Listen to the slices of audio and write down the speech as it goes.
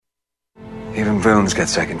Even villains get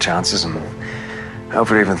second chances, and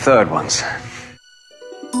hopefully even third ones.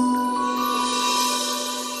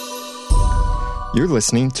 You're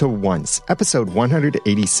listening to Once, episode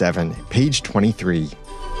 187, page 23.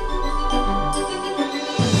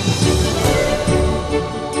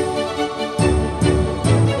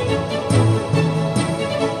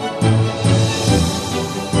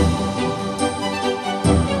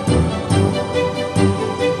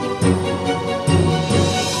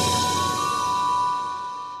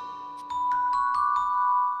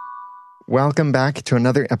 Welcome back to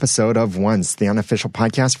another episode of Once, the unofficial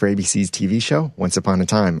podcast for ABC's TV show, Once Upon a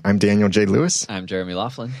Time. I'm Daniel J. Lewis. I'm Jeremy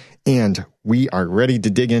Laughlin. And we are ready to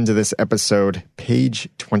dig into this episode, page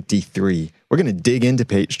 23. We're going to dig into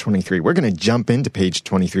page 23. We're going to jump into page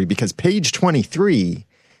 23 because page 23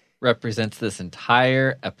 represents this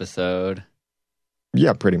entire episode.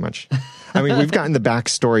 Yeah, pretty much. I mean, we've gotten the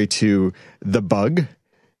backstory to the bug,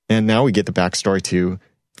 and now we get the backstory to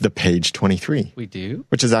the page 23. We do?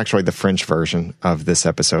 Which is actually the French version of this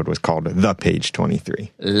episode was called the page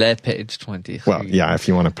 23. Le page 23. Well, yeah, if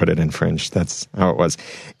you want to put it in French, that's how it was.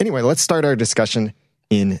 Anyway, let's start our discussion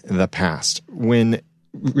in the past. When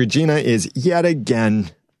Regina is yet again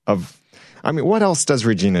what else does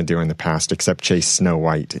Regina do in the past except chase Snow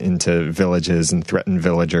White into villages and threaten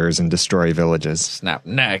villagers and destroy villages? Snap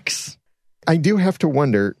necks. I do have to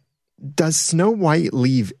wonder, does Snow White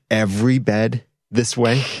leave every bed this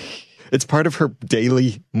way? It's part of her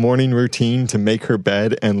daily morning routine to make her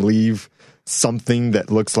bed and leave something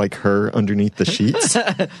that looks like her underneath the sheets.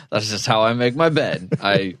 That's just how I make my bed.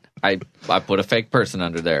 I put a fake person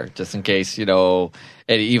under there just in case, any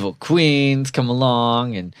evil queens come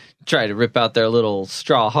along and try to rip out their little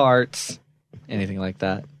straw hearts, anything like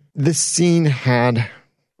that. This scene had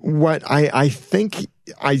what I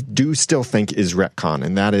do still think is retcon,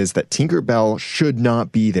 and that is that Tinkerbell should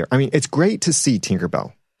not be there. I mean, it's great to see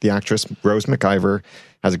Tinkerbell. The actress, Rose McIver,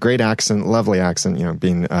 has a great accent, lovely accent,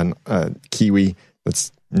 being a Kiwi,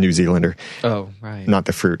 that's New Zealander. Oh, right. Not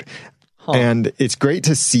the fruit. Huh. And it's great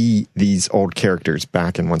to see these old characters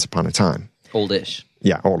back in Once Upon a Time. Oldish.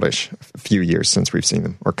 Yeah, oldish. A few years since we've seen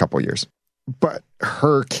them, or a couple years. But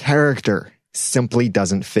her character simply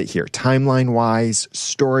doesn't fit here, timeline-wise,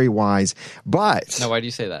 story-wise, but... Now, why do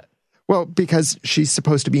you say that? Well, because she's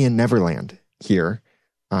supposed to be in Neverland here.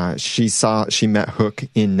 She met Hook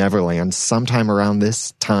in Neverland sometime around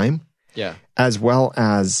this time. Yeah. As well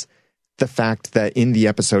as the fact that in the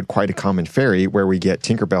episode Quite a Common Fairy, where we get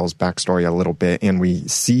Tinkerbell's backstory a little bit, and we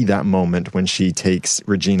see that moment when she takes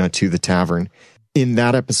Regina to the tavern. In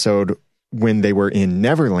that episode, when they were in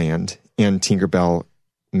Neverland and Tinkerbell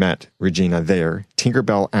met Regina there,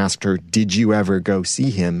 Tinkerbell asked her, "Did you ever go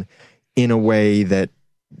see him?" in a way that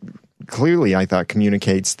clearly I thought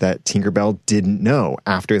communicates that Tinkerbell didn't know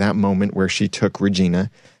after that moment where she took Regina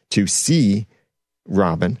to see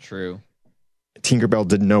Robin. True. Tinkerbell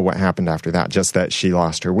didn't know what happened after that, just that she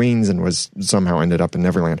lost her wings and was somehow ended up in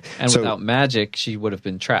Neverland. And without magic, she would have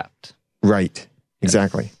been trapped. Right. Yes.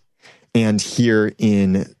 Exactly. And here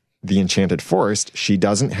in the Enchanted Forest, she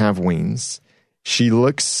doesn't have wings. She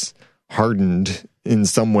looks hardened in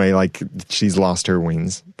some way, like she's lost her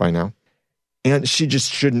wings by now. And she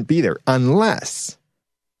just shouldn't be there unless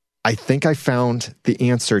I think I found the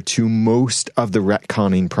answer to most of the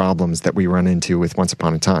retconning problems that we run into with Once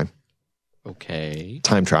Upon a Time. Okay.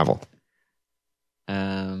 Time travel.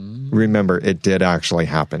 Remember, it did actually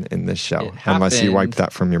happen in this show, unless you wiped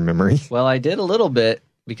that from your memory. Well, I did a little bit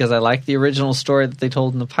because I like the original story that they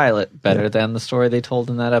told in the pilot better than the story they told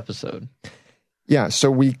in that episode. Yeah, so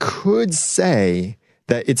we could say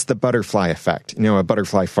that it's the butterfly effect. A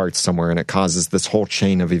butterfly farts somewhere and it causes this whole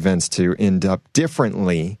chain of events to end up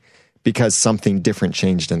differently because something different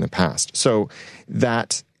changed in the past. So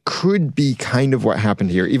that could be kind of what happened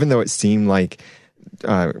here, even though it seemed like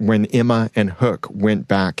when Emma and Hook went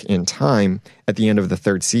back in time at the end of the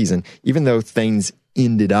third season, even though things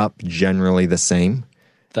ended up generally the same.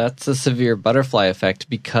 That's a severe butterfly effect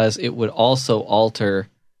because it would also alter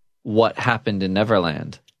what happened in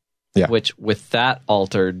Neverland. Yeah. Which, with that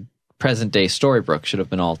altered, present-day Storybrooke should have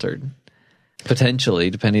been altered. Potentially,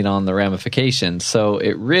 depending on the ramifications. So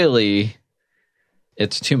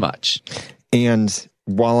it's too much. And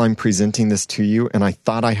while I'm presenting this to you, and I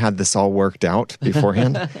thought I had this all worked out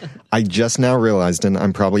beforehand, I just now realized, and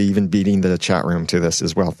I'm probably even beating the chat room to this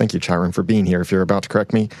as well. Thank you, chat room, for being here. If you're about to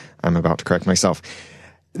correct me, I'm about to correct myself.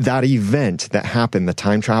 That event that happened, the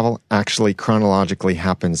time travel, actually chronologically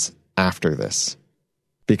happens after this.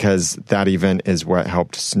 Because that event is what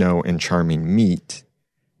helped Snow and Charming meet.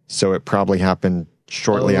 So it probably happened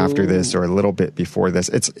shortly after this or a little bit before this.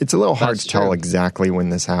 It's a little hard to tell exactly when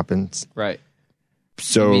this happens. Right.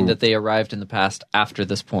 So, you mean that they arrived in the past after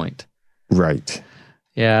this point? Right.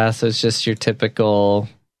 Yeah, so it's just your typical,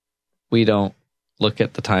 we don't look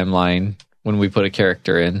at the timeline when we put a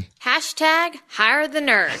character in. Hashtag hire the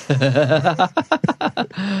nerd.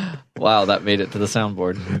 Wow, that made it to the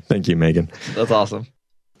soundboard. Thank you, Megan. That's awesome.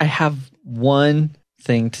 I have one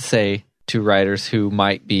thing to say to writers who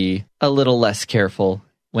might be a little less careful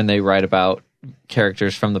when they write about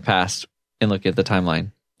characters from the past and look at the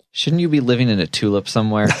timeline. Shouldn't you be living in a tulip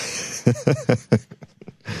somewhere?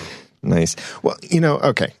 Nice. Well,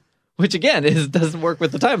 okay. Which again doesn't work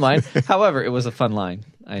with the timeline. However, it was a fun line.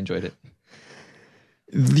 I enjoyed it.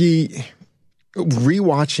 The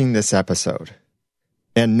rewatching this episode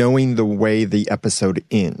and knowing the way the episode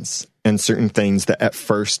ends and certain things that at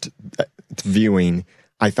first viewing,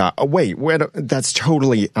 I thought, oh, wait, that's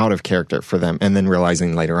totally out of character for them. And then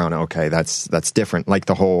realizing later on, okay, that's different. Like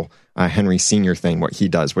the whole Henry Sr. thing, what he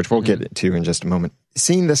does, which we'll get to in just a moment.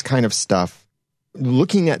 Seeing this kind of stuff,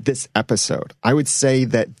 looking at this episode, I would say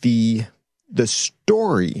that the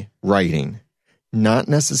story writing, not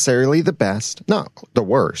necessarily the best, not the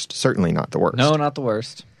worst, certainly not the worst. No, not the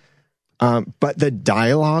worst. But the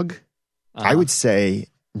dialogue, I would say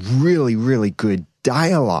really, really good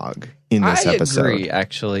dialogue in this episode. I agree,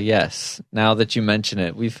 actually, yes. Now that you mention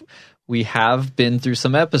it, we have been through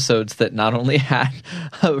some episodes that not only had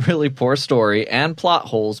a really poor story and plot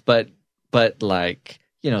holes, but like,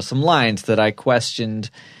 some lines that I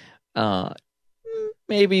questioned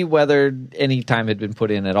maybe whether any time had been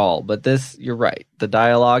put in at all. But this, you're right. The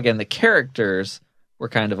dialogue and the characters were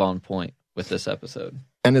kind of on point with this episode.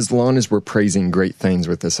 And as long as we're praising great things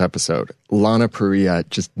with this episode, Lana Parrilla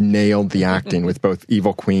just nailed the acting with both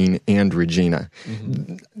Evil Queen and Regina.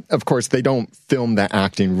 Mm-hmm. Of course, they don't film that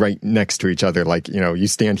acting right next to each other. Like, you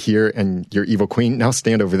stand here and you're Evil Queen, now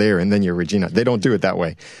stand over there and then you're Regina. They don't do it that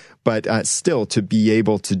way. But still, to be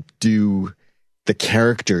able to do the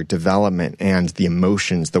character development and the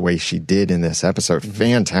emotions the way she did in this episode,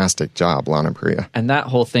 fantastic job, Lana Parrilla. And that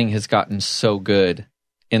whole thing has gotten so good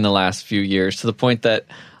in the last few years, to the point that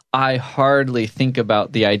I hardly think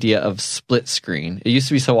about the idea of split screen. It used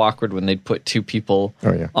to be so awkward when they'd put two people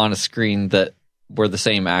on a screen that were the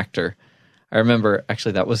same actor. I remember,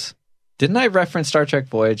 actually, didn't I reference Star Trek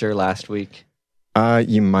Voyager last week?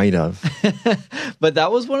 You might have. But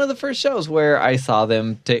that was one of the first shows where I saw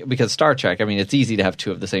them because Star Trek, I mean, it's easy to have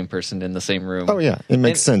two of the same person in the same room. Oh, yeah. It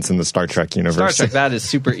makes sense in the Star Trek universe. Star Trek, that is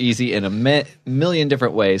super easy in a million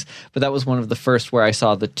different ways. But that was one of the first where I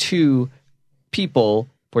saw the two people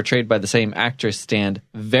portrayed by the same actress stand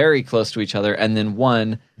very close to each other, and then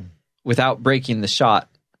one, without breaking the shot,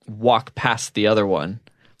 walk past the other one.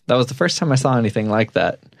 That was the first time I saw anything like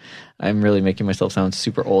that. I'm really making myself sound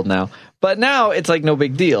super old now. But now it's like no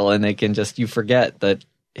big deal, and they can you forget that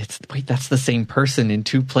that's the same person in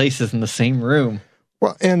two places in the same room.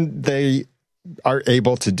 Well, and they are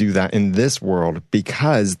able to do that in this world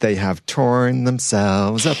because they have torn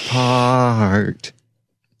themselves apart.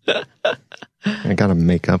 I got to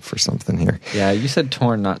make up for something here. Yeah, you said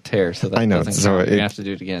torn, not tear, so that I know. Doesn't so count. You have to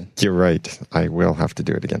do it again. You're right. I will have to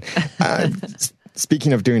do it again.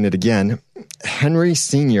 Speaking of doing it again, Henry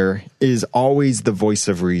Sr. is always the voice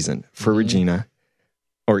of reason for Regina,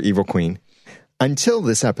 or Evil Queen, until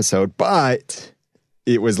this episode. But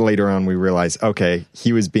it was later on we realized, okay,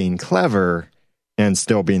 he was being clever and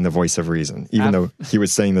still being the voice of reason, even though he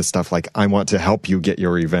was saying this stuff like, I want to help you get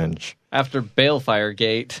your revenge. After Balefire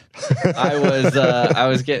Gate,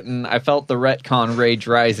 I felt the retcon rage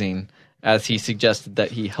rising as he suggested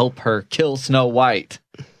that he help her kill Snow White.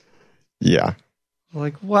 Yeah.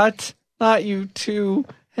 Like, what? Not you too,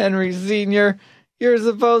 Henry Sr. You're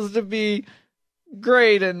supposed to be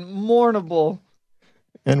great and mournable.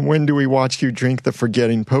 And when do we watch you drink the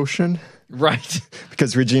forgetting potion? Right.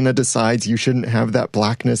 Because Regina decides you shouldn't have that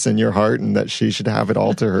blackness in your heart and that she should have it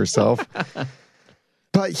all to herself.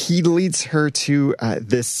 But he leads her to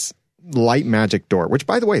this light magic door, which,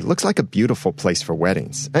 by the way, looks like a beautiful place for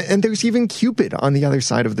weddings. And there's even Cupid on the other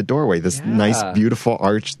side of the doorway, this nice, beautiful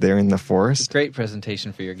arch there in the forest. Great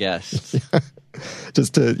presentation for your guests.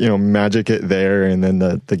 Just to, magic it there and then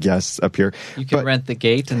the guests up here. You can rent the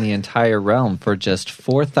gate and the entire realm for just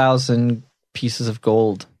 4,000 pieces of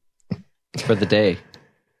gold for the day.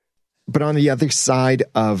 But on the other side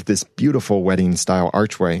of this beautiful wedding-style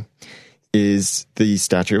archway is the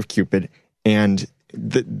statue of Cupid, and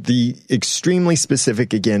the extremely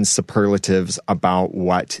specific, again, superlatives about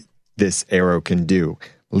what this arrow can do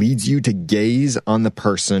leads you to gaze on the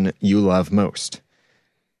person you love most.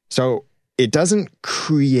 So it doesn't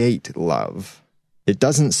create love. It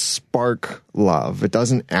doesn't spark love. It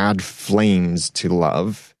doesn't add flames to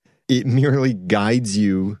love. It merely guides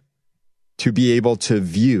you to be able to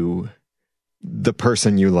view the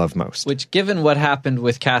person you love most. Which, given what happened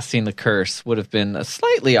with casting the curse, would have been a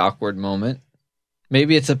slightly awkward moment.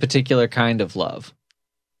 Maybe it's a particular kind of love.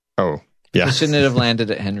 Oh, yeah. So shouldn't it have landed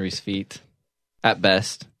at Henry's feet, at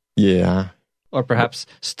best? Yeah. Or perhaps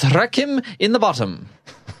struck him in the bottom.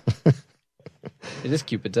 It is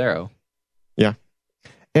Cupid's arrow. Yeah.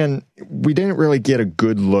 And we didn't really get a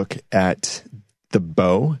good look at the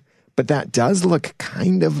bow, but that does look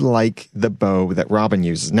kind of like the bow that Robin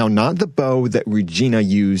uses. Now, not the bow that Regina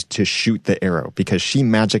used to shoot the arrow, because she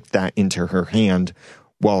magicked that into her hand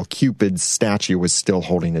while Cupid's statue was still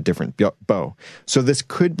holding a different bow. So this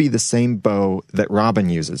could be the same bow that Robin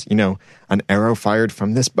uses. You know, an arrow fired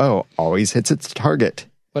from this bow always hits its target.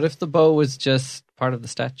 What if the bow was just part of the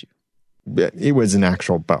statue? It was an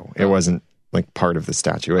actual bow. It wasn't like part of the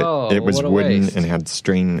statue. It was wooden and had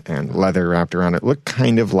string and leather wrapped around it. It looked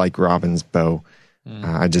kind of like Robin's bow.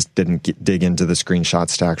 I just didn't dig into the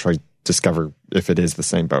screenshots to actually discover if it is the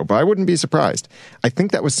same bow, but I wouldn't be surprised. I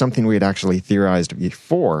think that was something we had actually theorized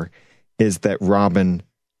before, is that Robin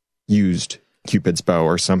used Cupid's bow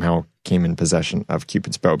or somehow came in possession of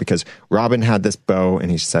Cupid's bow, because Robin had this bow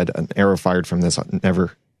and he said an arrow fired from this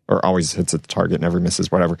never, or always hits at the target, never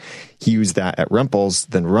misses, whatever. He used that at Rumple's,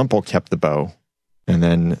 then Rumple kept the bow, and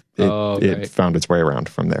then it found its way around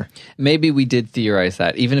from there. Maybe we did theorize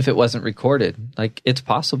that, even if it wasn't recorded. Like, it's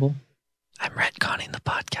possible. I'm retconning the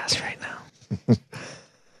podcast right now.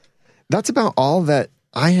 That's about all that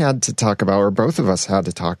I had to talk about, or both of us had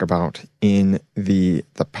to talk about in the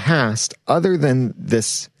past, other than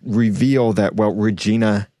this reveal that, well,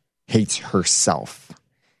 Regina hates herself.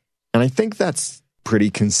 And I think that's pretty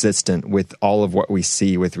consistent with all of what we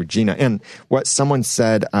see with Regina. And what someone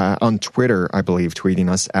said on Twitter, I believe, tweeting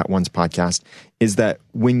us at One's Podcast, is that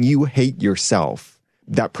when you hate yourself,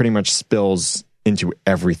 that pretty much spills into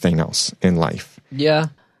everything else in life. Yeah.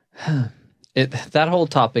 That whole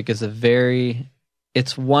topic is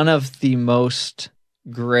it's one of the most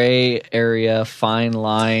gray area, fine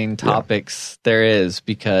line topics there is,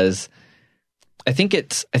 because I think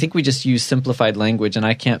we just use simplified language, and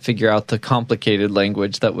I can't figure out the complicated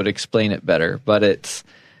language that would explain it better. But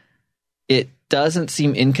it doesn't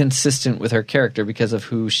seem inconsistent with her character because of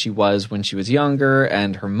who she was when she was younger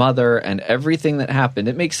and her mother and everything that happened.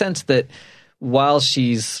 It makes sense that while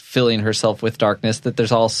she's filling herself with darkness, that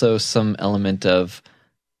there's also some element of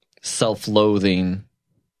self-loathing.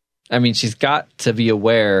 I mean, she's got to be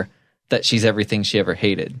aware that she's everything she ever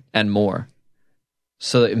hated and more.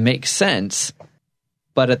 So it makes sense.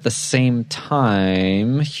 But at the same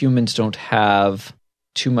time, humans don't have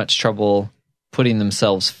too much trouble putting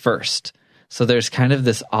themselves first. So there's kind of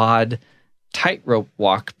this odd tightrope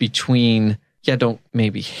walk between, don't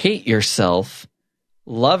maybe hate yourself.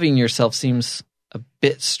 Loving yourself seems a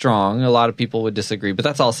bit strong. A lot of people would disagree, but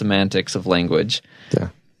that's all semantics of language. Yeah.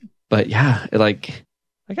 But yeah,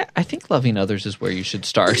 I think loving others is where you should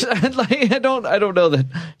start. I don't know that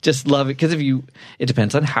just love it, because it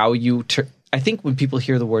depends on how you. I think when people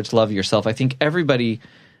hear the words "love yourself," I think everybody,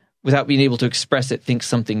 without being able to express it, thinks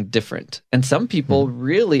something different. And some people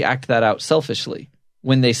really act that out selfishly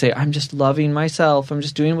when they say, "I'm just loving myself. I'm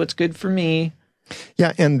just doing what's good for me."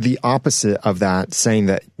 Yeah, and the opposite of that, saying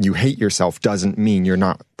that you hate yourself, doesn't mean you're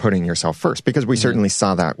not putting yourself first, because we certainly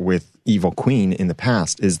saw that with Evil Queen in the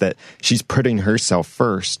past, is that she's putting herself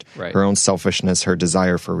first, her own selfishness, her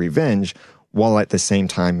desire for revenge, while at the same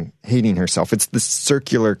time hating herself. It's this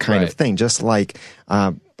circular kind of thing, just like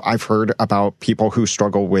I've heard about people who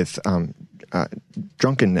struggle with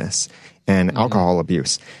drunkenness and alcohol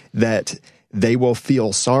abuse, that they will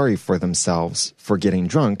feel sorry for themselves for getting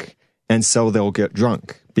drunk, and so they'll get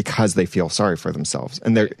drunk because they feel sorry for themselves.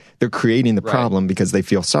 And they're creating the problem because they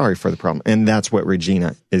feel sorry for the problem. And that's what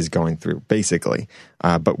Regina is going through, basically,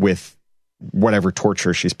 but with whatever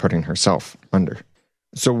torture she's putting herself under.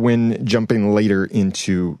 So when jumping later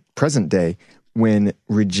into present day, when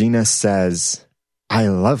Regina says, "I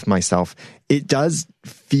love myself," it does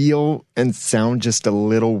feel and sound just a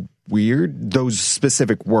little weird, those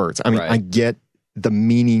specific words. I mean, I get the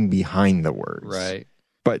meaning behind the words. Right.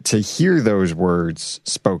 But to hear those words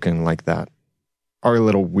spoken like that are a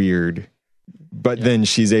little weird. But then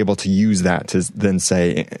she's able to use that to then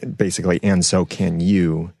say, basically, "and so can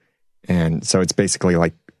you." And so it's basically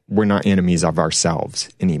like, we're not enemies of ourselves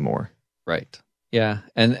anymore. Right. Yeah.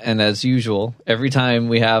 And as usual, every time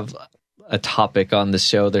we have a topic on the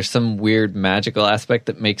show, there's some weird magical aspect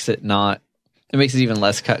that makes it even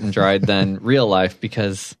less cut and dried than real life,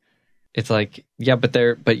 because it's like,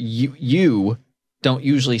 but you don't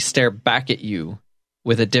usually stare back at you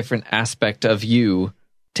with a different aspect of you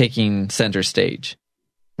taking center stage.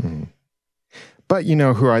 Mm. But you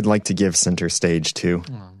know who I'd like to give center stage to?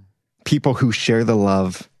 People who share the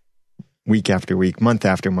love week after week, month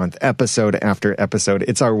after month, episode after episode.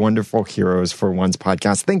 It's our wonderful heroes for One's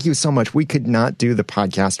podcast. Thank you so much. We could not do the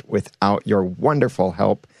podcast without your wonderful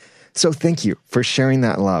help. So thank you for sharing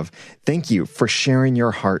that love. Thank you for sharing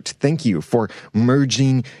your heart. Thank you for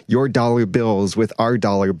merging your dollar bills with our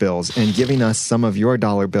dollar bills and giving us some of your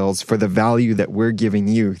dollar bills for the value that we're giving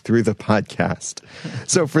you through the podcast.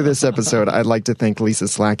 So for this episode, I'd like to thank Lisa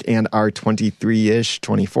Slack and our 23-ish,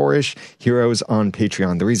 24-ish heroes on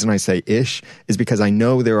Patreon. The reason I say ish is because I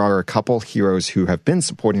know there are a couple heroes who have been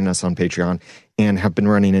supporting us on Patreon and have been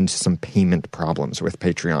running into some payment problems with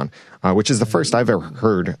Patreon, which is the first I've ever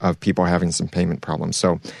heard of people having some payment problems.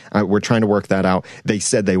 So we're trying to work that out. They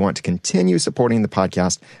said they want to continue supporting the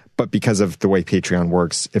podcast, but because of the way Patreon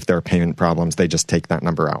works, if there are payment problems, they just take that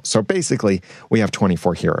number out. So basically, we have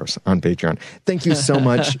 24 heroes on Patreon. Thank you so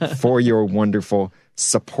much for your wonderful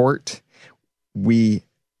support. We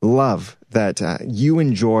love that you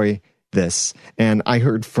enjoy this. And I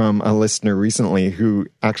heard from a listener recently who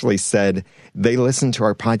actually said they listen to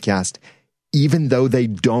our podcast even though they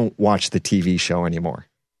don't watch the TV show anymore,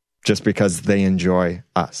 just because they enjoy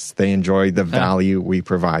us. They enjoy the value we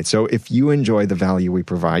provide. So if you enjoy the value we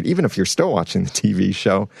provide, even if you're still watching the TV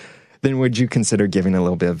show, then would you consider giving a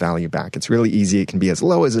little bit of value back? It's really easy. It can be as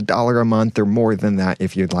low as $1 a month or more than that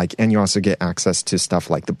if you'd like. And you also get access to stuff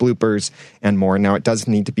like the bloopers and more. Now, it does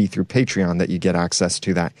need to be through Patreon that you get access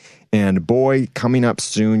to that. And boy, coming up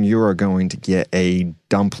soon, you are going to get a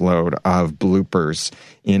dump load of bloopers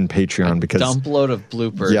in Patreon. Dump load of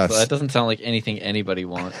bloopers? Yes. So that doesn't sound like anything anybody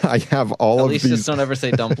wants. I have all At of least these. just don't ever say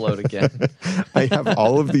dump load again. I have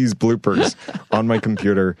all of these bloopers on my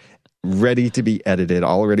computer ready to be edited,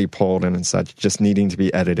 already pulled and such, just needing to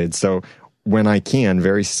be edited. So when I can,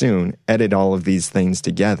 very soon, edit all of these things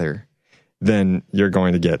together, then you're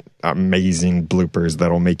going to get amazing bloopers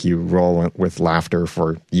that'll make you roll with laughter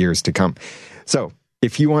for years to come. So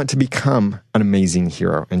if you want to become an amazing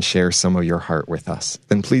hero and share some of your heart with us,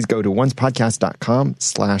 then please go to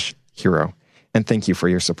onespodcast.com/hero. And thank you for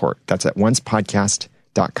your support. That's at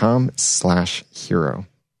onespodcast.com/hero.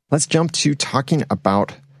 Let's jump to talking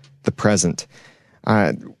about the present.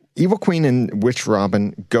 Evil Queen and Witch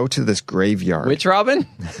Robin go to this graveyard. Which Robin?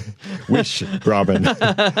 Wish Robin.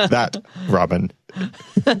 That Robin.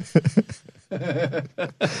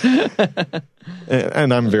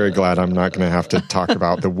 And I'm very glad I'm not going to have to talk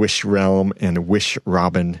about the Wish Realm and Wish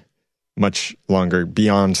Robin much longer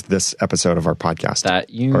beyond this episode of our podcast.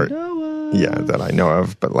 That you know of. Yeah, that I know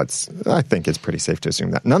of, but I think it's pretty safe to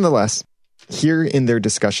assume that. Nonetheless, here in their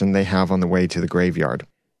discussion they have on the way to the graveyard,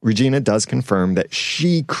 Regina does confirm that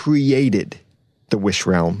she created the Wish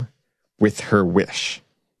Realm with her wish.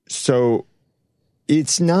 So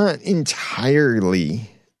it's not entirely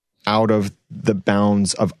out of the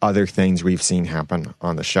bounds of other things we've seen happen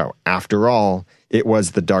on the show. After all, it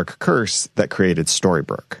was the Dark Curse that created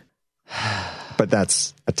Storybrooke. But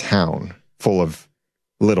that's a town full of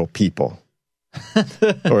little people.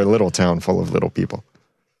 Or a little town full of little people.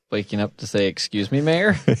 Waking up to say, "Excuse me,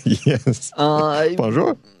 Mayor?" Yes.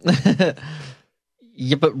 Bonjour.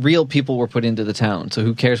 Yeah, but real people were put into the town, so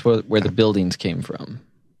who cares where the buildings came from?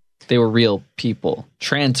 They were real people,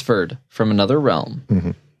 transferred from another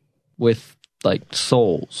realm with, like,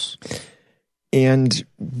 souls. And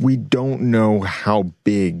we don't know how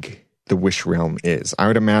big the Wish Realm is. I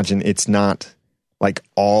would imagine it's not like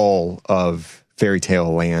all of Fairy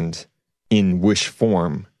Tale Land in wish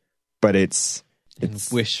form, but it's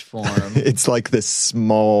wish form. It's like this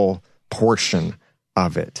small portion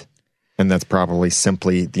of it. And that's probably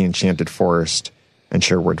simply the Enchanted Forest and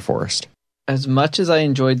Sherwood Forest. As much as I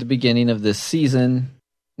enjoyed the beginning of this season,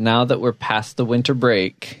 now that we're past the winter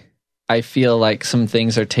break, I feel like some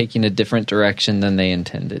things are taking a different direction than they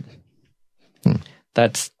intended.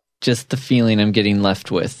 That's just the feeling I'm getting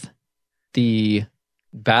left with. The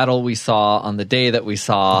battle we saw on the day that we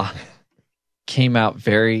saw came out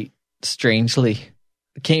very strangely.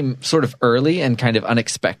 It came sort of early and kind of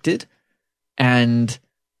unexpected. And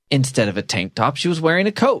instead of a tank top, she was wearing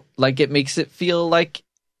a coat. Like, it makes it feel like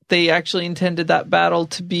they actually intended that battle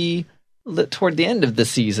to be toward the end of the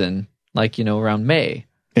season, like, you know, around May.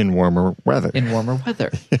 In warmer weather.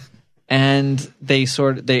 And they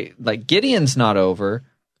like, Gideon's not over,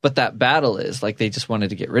 but that battle is. Like, they just wanted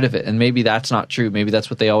to get rid of it. And maybe that's not true. Maybe that's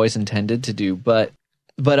what they always intended to do. But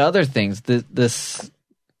other things, this,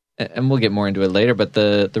 and we'll get more into it later, but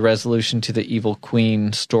the resolution to the Evil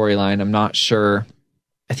Queen storyline, I'm not sure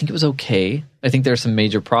I think it was okay. I think there are some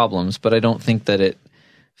major problems, but I don't think that it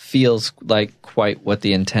feels like quite what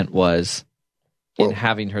the intent was in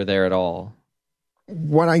having her there at all.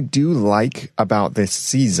 What I do like about this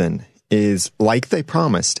season is, like they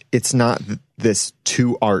promised, it's not this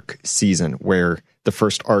 2-arc season where the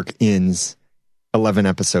first arc ends 11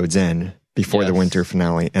 episodes in before the winter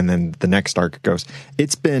finale, and then the next arc goes.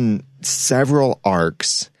 It's been several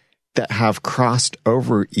arcs that have crossed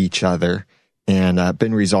over each other and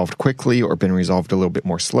been resolved quickly, or been resolved a little bit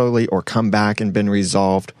more slowly, or come back and been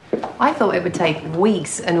resolved. I thought it would take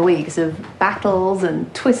weeks and weeks of battles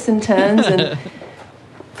and twists and turns, and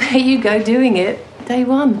there you go, doing it day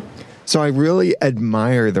one. So I really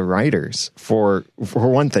admire the writers for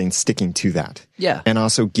one thing, sticking to that. Yeah. And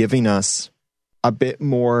also giving us a bit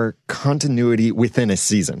more continuity within a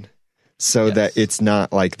season, so that it's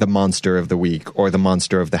not like the monster of the week or the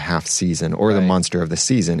monster of the half season or the monster of the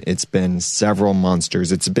season. It's been several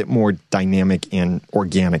monsters. It's a bit more dynamic and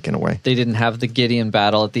organic in a way. They didn't have the Gideon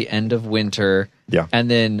battle at the end of winter. Yeah.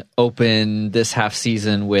 And then open this half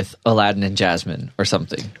season with Aladdin and Jasmine or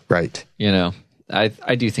something. Right. You know, I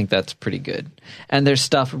do think that's pretty good. And there's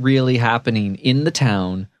stuff really happening in the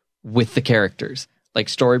town with the characters. Like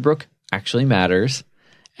Storybrooke actually matters.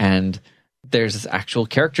 And there's this actual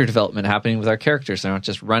character development happening with our characters. They're not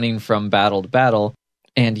just running from battle to battle.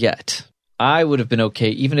 And yet, I would have been okay,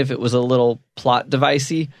 even if it was a little plot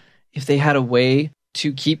devicey, if they had a way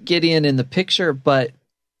to keep Gideon in the picture, but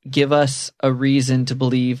give us a reason to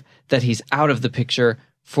believe that he's out of the picture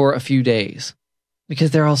for a few days.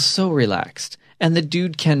 Because they're all so relaxed. And the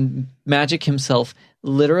dude can magic himself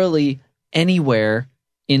literally anywhere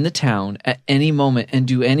in the town at any moment and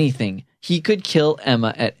do anything. He could kill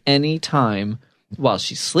Emma at any time while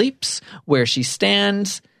she sleeps, where she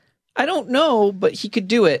stands. I don't know, but he could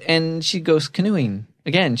do it. And she goes canoeing.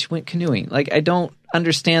 Again, she went canoeing. Like, I don't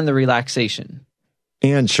understand the relaxation.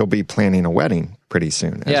 And she'll be planning a wedding pretty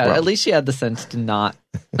soon as well. At least she had the sense to not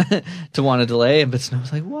to want to delay. But Snow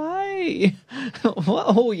was like, why?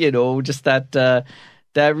 Well, you know, just that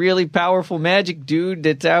really powerful magic dude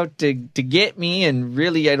that's out to get me, and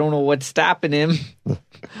really I don't know what's stopping him.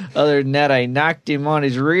 Other than that, I knocked him on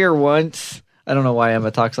his rear once. I don't know why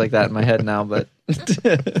Emma talks like that in my head now, but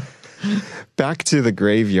back to the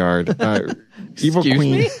graveyard. Evil Excuse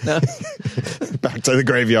Queen. me? No. Back to the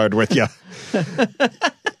graveyard with you.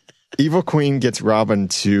 Evil Queen gets Robin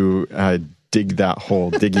to dig that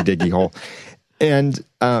hole, diggy hole. And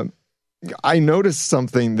I noticed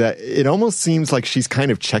something that it almost seems like she's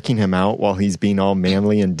kind of checking him out while he's being all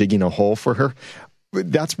manly and digging a hole for her.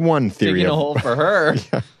 That's one theory. Digging a hole for her.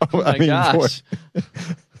 Yeah. Oh my gosh.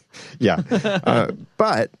 Yeah.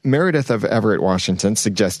 But Meredith of Everett, Washington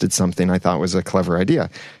suggested something I thought was a clever idea.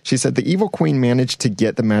 She said the Evil Queen managed to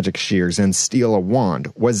get the magic shears and steal a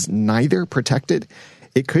wand. Was neither protected?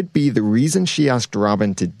 It could be the reason she asked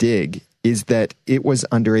Robin to dig is that it was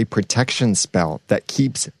under a protection spell that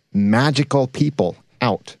keeps magical people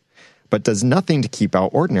out, but does nothing to keep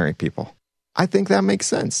out ordinary people. I think that makes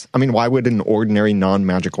sense. I mean, why would an ordinary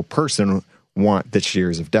non-magical person want the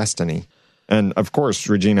shears of destiny? And of course,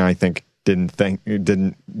 Regina, I think,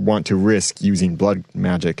 didn't want to risk using blood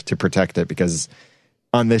magic to protect it, because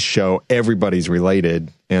on this show, everybody's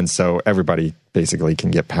related, and so everybody basically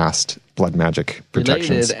can get past blood magic protections.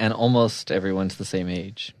 Related, and almost everyone's the same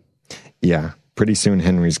age. Yeah. Pretty soon,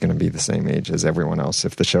 Henry's going to be the same age as everyone else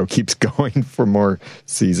if the show keeps going for more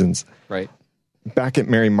seasons. Right. Back at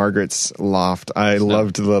Mary Margaret's loft, I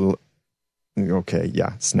loved the... Okay,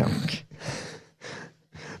 yeah, Snow.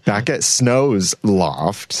 Back at Snow's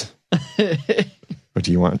loft. But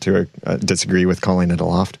do you want to disagree with calling it a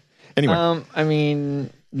loft? Anyway. I mean,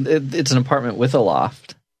 it's an apartment with a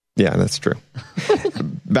loft. Yeah, that's true.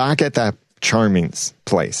 Back at that Charming's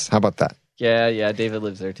place. How about that? Yeah, David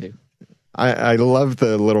lives there too. I love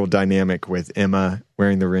the little dynamic with Emma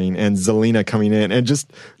wearing the ring and Zelina coming in, and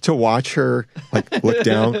just to watch her like look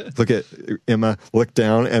down, look at Emma, look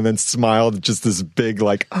down, and then smile, just this big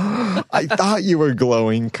like, oh, I thought you were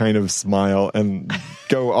glowing kind of smile, and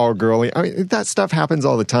go all girly. I mean, that stuff happens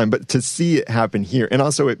all the time, but to see it happen here, and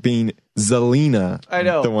also it being Zelina, I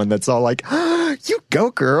know, the one that's all like, oh, you go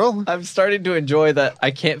girl. I'm starting to enjoy that. I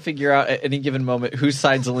can't figure out at any given moment whose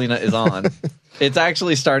side Zelina is on. It's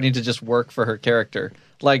actually starting to just work for her character.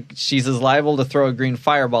 Like, she's as liable to throw a green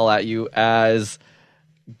fireball at you as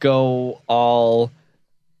go all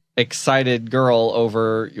excited girl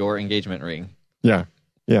over your engagement ring. Yeah.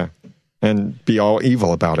 And be all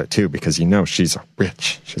evil about it, too, because you know she's a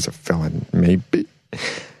witch. She's a villain, maybe.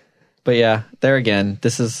 But yeah, there again,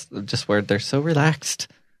 this is just where they're so relaxed.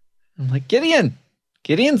 I'm like,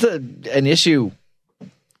 Gideon's an issue.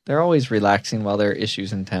 They're always relaxing while there are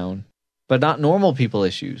issues in town, but not normal people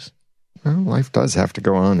issues. Well, life does have to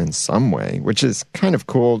go on in some way, which is kind of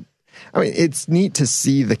cool. I mean, it's neat to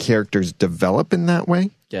see the characters develop in that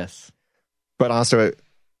way. Yes. But also,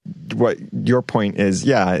 what your point is,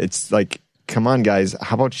 yeah, it's like, come on, guys,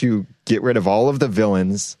 how about you get rid of all of the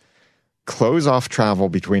villains, close off travel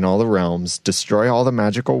between all the realms, destroy all the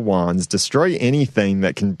magical wands, destroy anything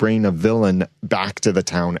that can bring a villain back to the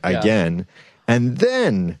town again, and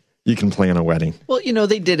then you can plan a wedding. Well,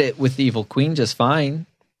 they did it with the Evil Queen just fine.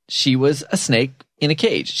 She was a snake in a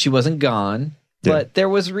cage. She wasn't gone, but there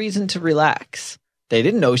was reason to relax. They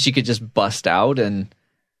didn't know she could just bust out, and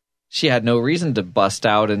she had no reason to bust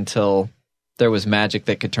out until there was magic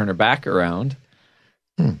that could turn her back around.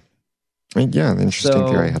 I mean, yeah, interesting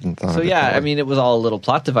theory. I hadn't thought of it. So, I mean, it was all a little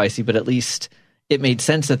plot devicey, but at least it made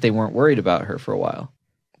sense that they weren't worried about her for a while.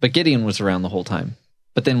 But Gideon was around the whole time.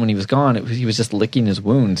 But then when he was gone, he was just licking his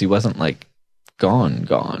wounds. He wasn't, like,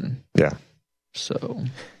 gone. Yeah. So,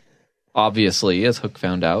 obviously, as Hook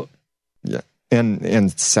found out. Yeah.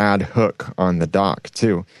 And sad Hook on the dock,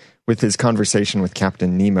 too, with his conversation with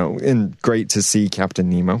Captain Nemo. And great to see Captain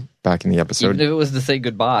Nemo back in the episode. Even if it was to say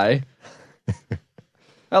goodbye.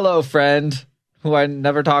 Hello, friend, who I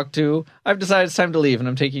never talked to. I've decided it's time to leave, and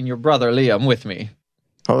I'm taking your brother, Liam, with me.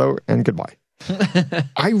 Hello and goodbye.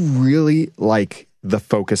 I really like the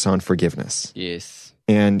focus on forgiveness. Yes.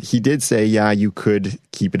 And he did say, yeah, you could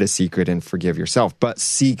keep it a secret and forgive yourself, but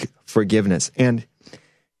seek forgiveness. And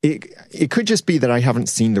it could just be that I haven't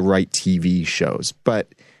seen the right TV shows, but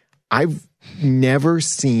I've never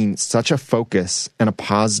seen such a focus and a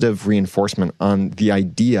positive reinforcement on the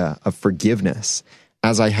idea of forgiveness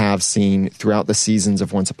as I have seen throughout the seasons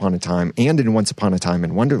of Once Upon a Time and in Once Upon a Time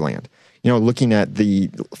in Wonderland. Looking at the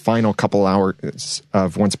final couple hours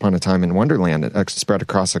of Once Upon a Time in Wonderland, spread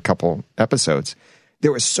across a couple episodes,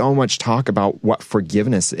 there was so much talk about what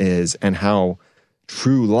forgiveness is and how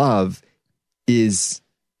true love is,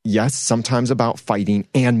 yes, sometimes about fighting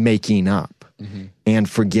and making up and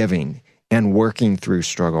forgiving and working through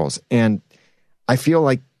struggles. And I feel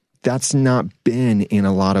like that's not been in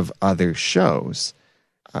a lot of other shows.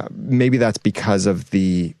 Maybe that's because of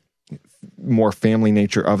the more family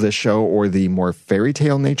nature of the show or the more fairy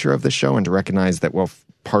tale nature of the show, and to recognize that, well,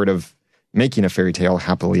 part of making a fairy tale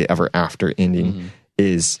happily ever after ending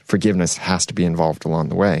is forgiveness has to be involved along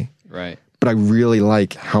the way. Right. But I really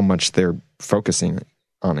like how much they're focusing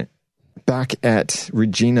on it. Back at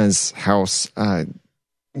Regina's house,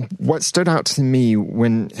 what stood out to me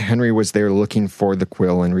when Henry was there looking for the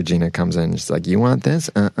quill and Regina comes in, she's like, you want this?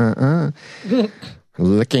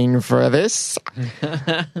 Looking for this?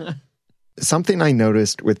 Something I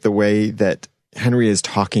noticed with the way that Henry is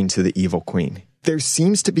talking to the Evil Queen, there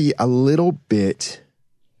seems to be a little bit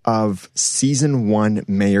of season 1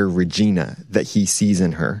 Mayor Regina that he sees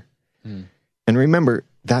in her. And remember,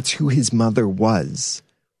 that's who his mother was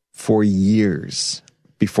for years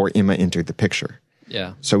before Emma entered the picture.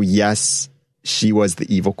 Yeah. So yes, she was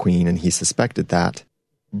the Evil Queen and he suspected that,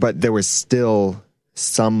 but there was still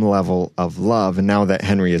some level of love. And now that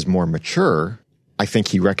Henry is more mature, I think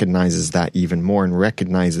he recognizes that even more and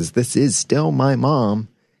recognizes this is still my mom,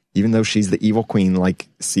 even though she's the Evil Queen like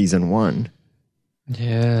season 1.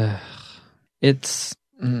 Yeah. It's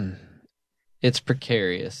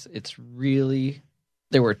precarious. It's really,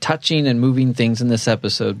 there were touching and moving things in this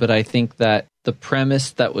episode, but I think that the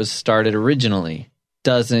premise that was started originally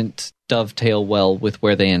doesn't dovetail well with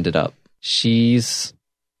where they ended up. She's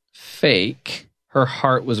fake. Her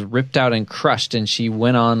heart was ripped out and crushed, and she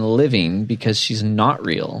went on living because she's not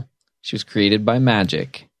real. She was created by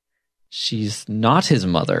magic. She's not his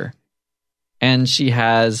mother. And she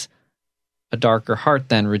has a darker heart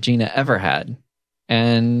than Regina ever had.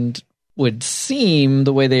 And would seem,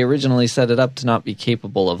 the way they originally set it up, to not be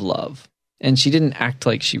capable of love. And she didn't act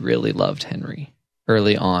like she really loved Henry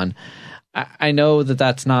early on. I know that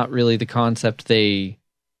that's not really the concept they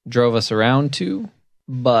drove us around to,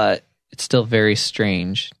 but it's still very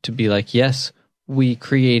strange to be like, yes, we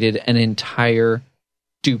created an entire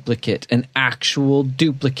duplicate, an actual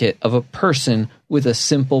duplicate of a person with a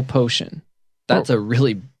simple potion. That's a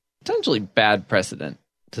really potentially bad precedent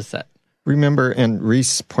to set. Remember, and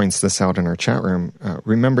Reese points this out in our chat room,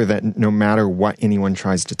 remember that no matter what anyone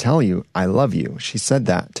tries to tell you, I love you. She said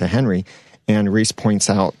that to Henry. And Reese points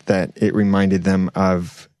out that it reminded them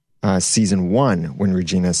of season 1 when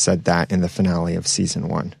Regina said that in the finale of season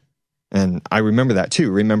 1. And I remember that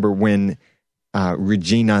too. Remember when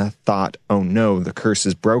Regina thought, oh no, the curse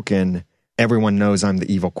is broken. Everyone knows I'm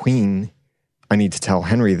the Evil Queen. I need to tell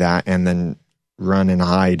Henry that and then run and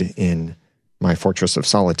hide in my fortress of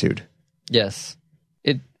solitude. Yes.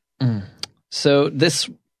 So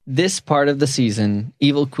this part of the season,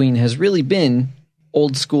 Evil Queen has really been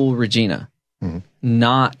old school Regina,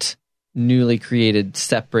 not newly created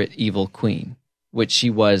separate Evil Queen, which she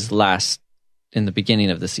was last in the beginning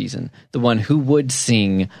of the season. The one who would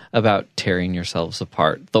sing about tearing yourselves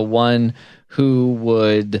apart. The one who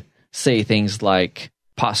would say things like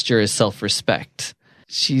posture is self-respect.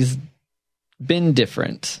 She's been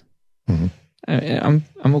different. I'm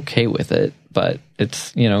okay with it, but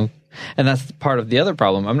it's, and that's part of the other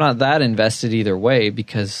problem. I'm not that invested either way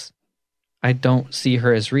because I don't see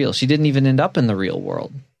her as real. She didn't even end up in the real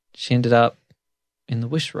world. She ended up in the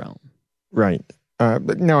wish realm. Right.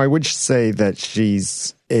 But no, I would say that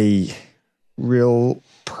she's a real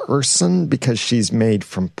person because she's made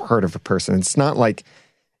from part of a person. It's not like,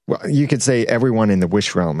 well, you could say everyone in the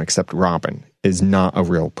wish realm except Robin is not a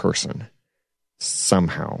real person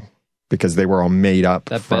somehow because they were all made up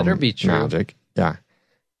that from better be true. Magic. Yeah.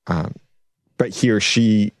 But here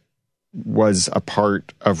she was a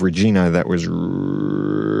part of Regina that was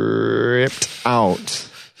ripped out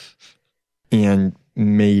and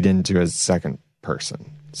made into a second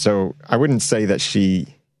person. So I wouldn't say that she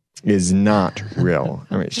is not real.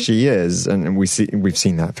 I mean, she is, and we've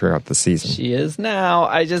seen that throughout the season. She is now.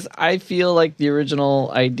 I feel like the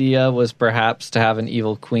original idea was perhaps to have an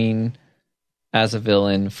evil queen as a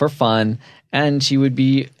villain for fun, and she would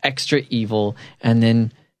be extra evil, and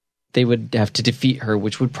then they would have to defeat her,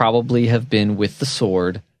 which would probably have been with the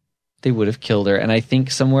sword. They would have killed her, and I think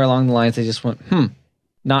somewhere along the lines they just went,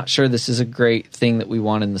 not sure this is a great thing that we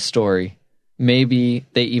want in the story. Maybe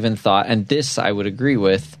they even thought, and this I would agree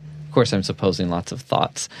with, of course I'm supposing lots of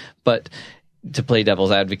thoughts, but to play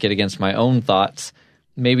devil's advocate against my own thoughts,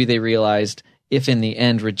 maybe they realized if in the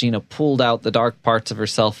end Regina pulled out the dark parts of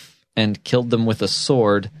herself and killed them with a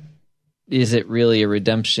sword, is it really a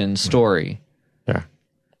redemption story? Yeah.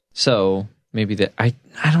 So maybe that, I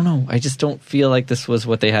don't know. I just don't feel like this was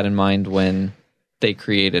what they had in mind when they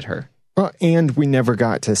created her. Well, and we never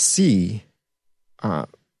got to see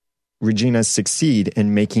Regina succeed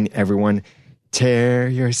in making everyone tear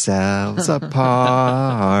yourselves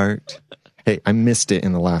apart. Hey, I missed it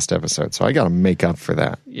in the last episode, so I got to make up for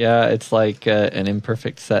that. Yeah, it's like an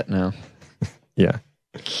imperfect set now. Yeah.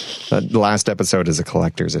 The last episode is a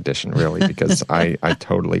collector's edition, really, because I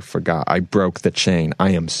totally forgot. I broke the chain.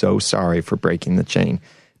 I am so sorry for breaking the chain.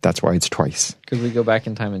 That's why it's twice. Could we go back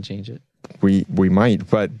in time and change it? We might,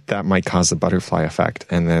 but that might cause a butterfly effect.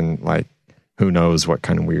 And then, like, who knows what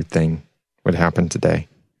kind of weird thing would happen today.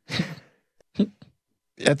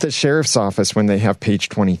 At the sheriff's office, when they have page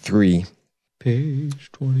 23...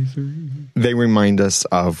 Page 23. They remind us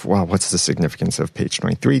of, well, what's the significance of page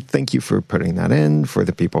 23? Thank you for putting that in for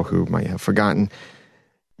the people who might have forgotten.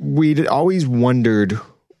 We'd always wondered,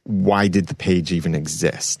 why did the page even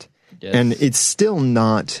exist? Yes. And it's still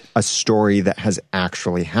not a story that has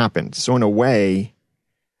actually happened. So in a way,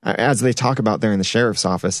 as they talk about there in the sheriff's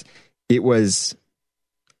office, it was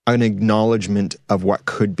an acknowledgement of what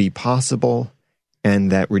could be possible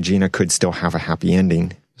and that Regina could still have a happy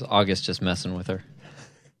ending. August just messing with her.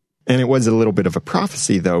 And it was a little bit of a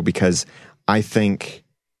prophecy, though, because I think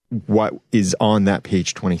what is on that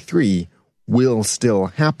page 23 will still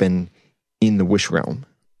happen in the Wish Realm.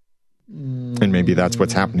 And maybe that's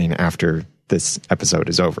what's happening after this episode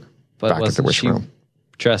is over. But back at the Wish Realm.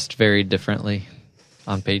 Dressed very differently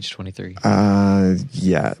on page 23.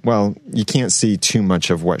 Yeah. Well, you can't see too much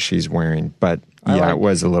of what she's wearing, but it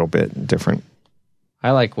was a little bit different. I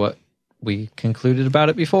like what we concluded about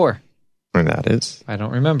it before. And that is? I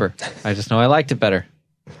don't remember. I just know I liked it better.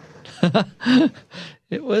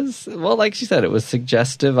 It was, well, like she said, it was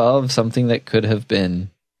suggestive of something that could have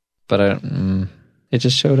been. But it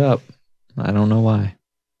just showed up. I don't know why.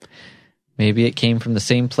 Maybe it came from the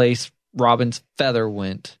same place Robin's feather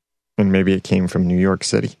went. And maybe it came from New York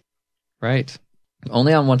City. Right.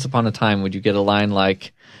 Only on Once Upon a Time would you get a line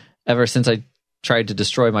like, ever since I tried to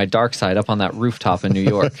destroy my dark side up on that rooftop in New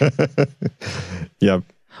York. Yep.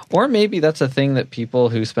 Or maybe that's a thing that people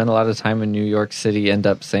who spend a lot of time in New York City end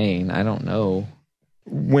up saying. I don't know.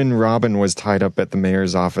 When Robin was tied up at the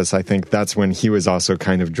mayor's office, I think that's when he was also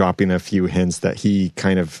kind of dropping a few hints that he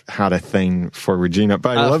kind of had a thing for Regina.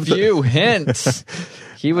 But I love a few hints.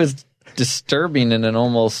 He was disturbing in an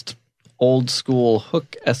almost old school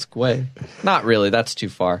Hook-esque way. Not really. That's too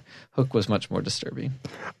far. Hook was much more disturbing.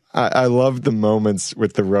 I love the moments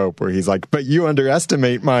with the rope where he's like, but you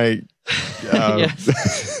underestimate my...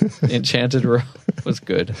 Yes. Enchanted rope was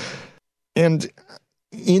good. And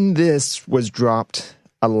in this was dropped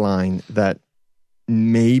a line that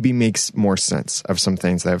maybe makes more sense of some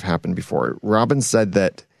things that have happened before. Robin said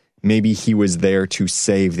that maybe he was there to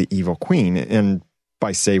save the evil queen. And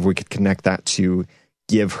by save, we could connect that to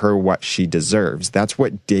give her what she deserves. That's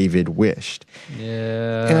what David wished.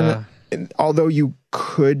 Yeah. And although you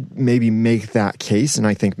could maybe make that case, and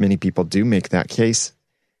I think many people do make that case,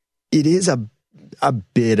 it is a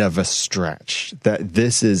bit of a stretch that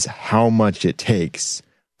this is how much it takes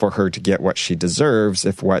for her to get what she deserves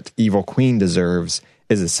if what evil queen deserves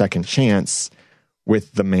is a second chance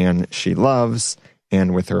with the man she loves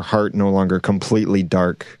and with her heart no longer completely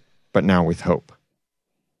dark, but now with hope.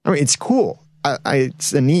 I mean, it's cool.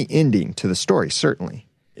 It's a neat ending to the story, certainly.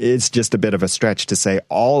 It's just a bit of a stretch to say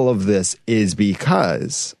all of this is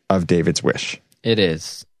because of David's wish. It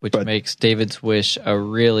is, which makes David's wish a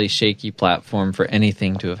really shaky platform for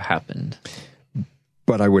anything to have happened.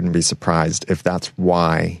 But I wouldn't be surprised if that's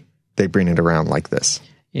why they bring it around like this.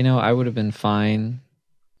 You know, I would have been fine,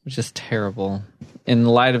 which is terrible. In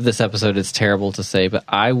light of this episode, it's terrible to say, but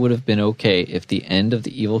I would have been okay if the end of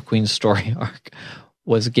the Evil Queen story arc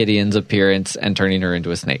was Gideon's appearance and turning her into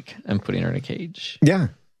a snake and putting her in a cage. Yeah.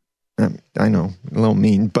 I know, a little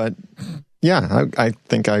mean, but yeah, I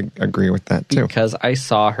think I agree with that too. Because I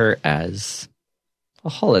saw her as a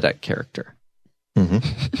holodeck character. Mm-hmm.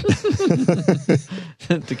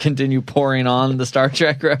 To continue pouring on the Star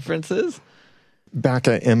Trek references. Back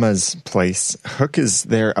at Emma's place, Hook is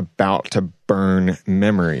there about to burn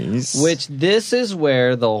memories. Which this is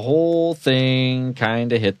where the whole thing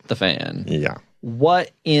kind of hit the fan. Yeah. What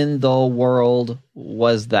in the world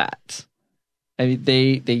was that? I mean,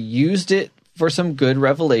 they used it for some good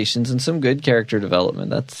revelations and some good character development.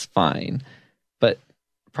 That's fine. But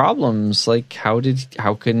problems like how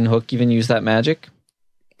couldn't Hook even use that magic?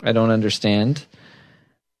 I don't understand.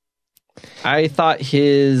 I thought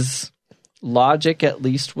his logic at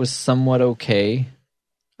least was somewhat okay.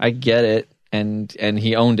 I get it, and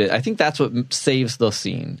he owned it. I think that's what saves the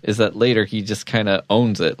scene, is that later he just kind of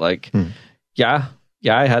owns it. Like, yeah,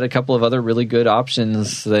 I had a couple of other really good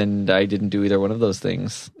options, and I didn't do either one of those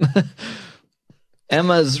things.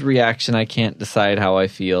 Emma's reaction, I can't decide how I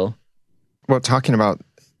feel. Well, talking about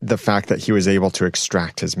the fact that he was able to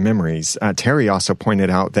extract his memories, Terry also pointed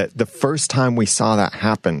out that the first time we saw that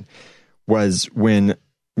happen was when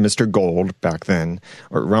Mr. Gold, back then,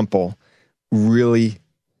 or Rumpel, really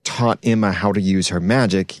taught Emma how to use her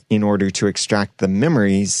magic in order to extract the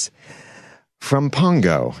memories from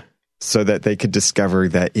Pongo so that they could discover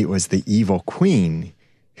that it was the evil queen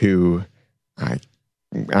who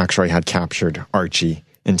actually had captured Archie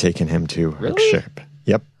and taken him to her ship.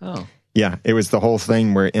 Yep. Oh. Yeah, it was the whole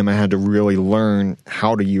thing where Emma had to really learn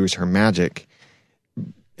how to use her magic.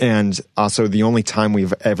 And also the only time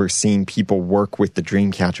we've ever seen people work with the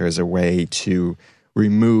Dreamcatcher as a way to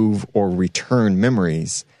remove or return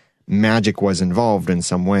memories, magic was involved in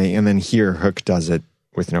some way. And then here Hook does it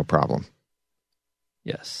with no problem.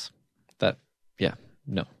 Yes.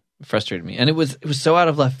 No. It frustrated me. And it was so out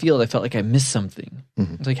of left field, I felt like I missed something.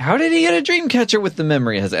 Mm-hmm. It's like, how did he get a Dreamcatcher with the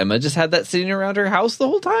memory? Has Emma just had that sitting around her house the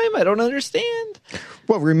whole time? I don't understand.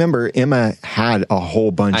 Well, remember, Emma had a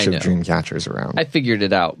whole bunch of Dreamcatchers around. I figured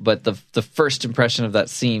it out, but the first impression of that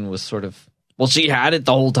scene was sort of, well, she had it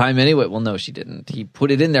the whole time anyway. Well, no, she didn't. He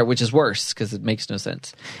put it in there, which is worse because it makes no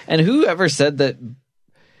sense. And whoever said that?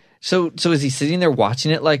 So is he sitting there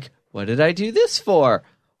watching it like, what did I do this for?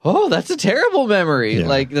 Oh, that's a terrible memory. Yeah,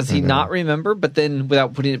 like, does he not remember? But then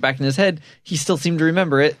without putting it back in his head, he still seemed to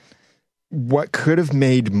remember it. What could have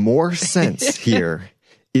made more sense here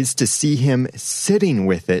is to see him sitting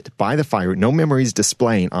with it by the fire, no memories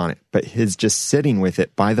displaying on it, but his just sitting with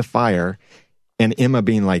it by the fire, and Emma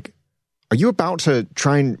being like, are you about to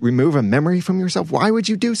try and remove a memory from yourself? Why would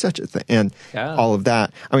you do such a thing? And all of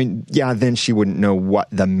that. I mean, yeah, then she wouldn't know what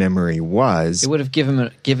the memory was. It would have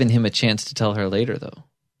given him a chance to tell her later, though.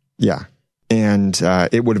 Yeah. And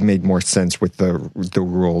it would have made more sense with the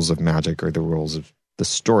rules of magic or the rules of the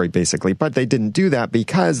story, basically. But they didn't do that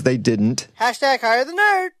because they didn't. #hire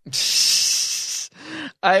the nerd.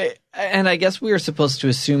 I guess we were supposed to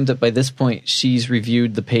assume that by this point she's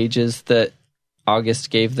reviewed the pages that August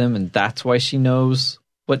gave them, and that's why she knows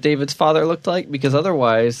what David's father looked like, because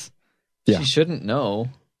otherwise she shouldn't know.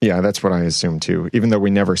 Yeah, that's what I assumed too. Even though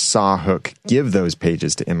we never saw Hook give those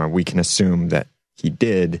pages to Emma, we can assume that he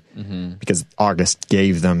did because August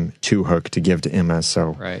gave them to Hook to give to Emma.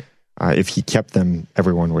 So if he kept them,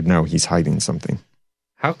 everyone would know he's hiding something.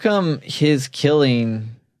 How come his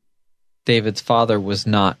killing David's father was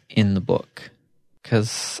not in the book?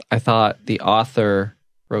 Because I thought the author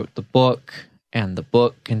wrote the book And the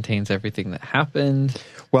book contains everything that happened.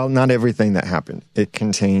 Well, not everything that happened. It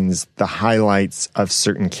contains the highlights of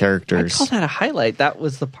certain I characters. call that a highlight. That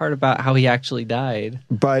was the part about how he actually died.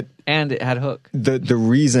 But And it had Hook. the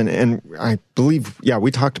reason, and I believe, we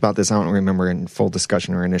talked about this. I don't remember in full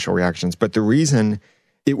discussion or initial reactions, but the reason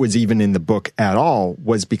it was even in the book at all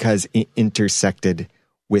was because it intersected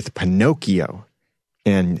with Pinocchio.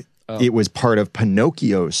 And it was part of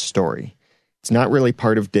Pinocchio's story. It's not really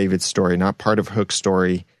part of David's story, not part of Hook's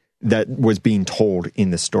story that was being told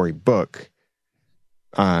in the storybook.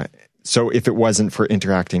 So if it wasn't for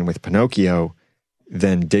interacting with Pinocchio,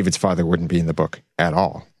 then David's father wouldn't be in the book at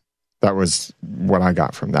all. That was what I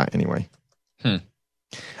got from that anyway.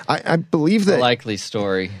 I believe that A likely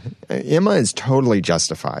story. Emma is totally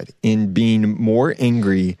justified in being more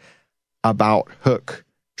angry about Hook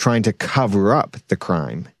trying to cover up the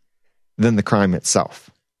crime than the crime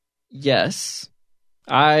itself. Yes.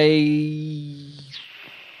 I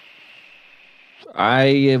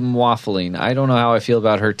am waffling. I don't know how I feel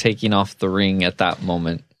about her taking off the ring at that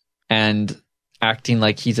moment and acting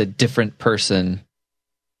like he's a different person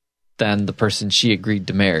than the person she agreed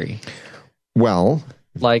to marry. Well,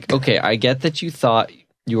 Like, okay, I get that you thought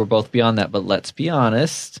you were both beyond that, but let's be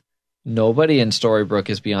honest. Nobody in Storybrooke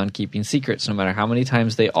is beyond keeping secrets, no matter how many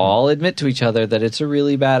times they all admit to each other that it's a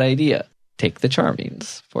really bad idea. Take the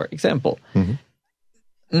Charmings, for example. I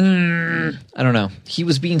don't know. He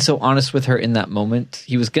was being so honest with her in that moment.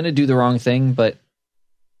 He was going to do the wrong thing, but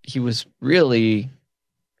he was really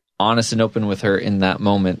honest and open with her in that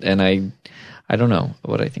moment. And I don't know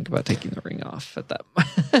what I think about taking the ring off at that.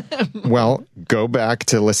 well, go back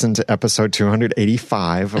to listen to episode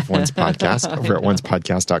 285 of One's Podcast over at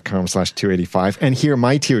onespodcast.com/285 and hear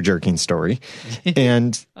my tear-jerking story.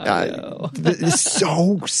 And it's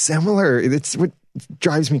so similar. It's what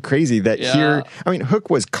drives me crazy that here, I mean, Hook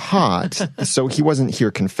was caught, so he wasn't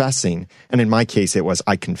here confessing. And in my case, it was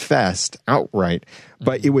I confessed outright.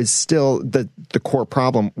 But it was still, the core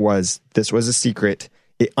problem was this was a secret.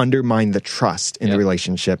 It undermined the trust in the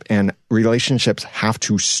relationship, and relationships have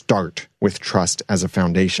to start with trust as a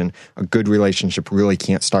foundation. A good relationship really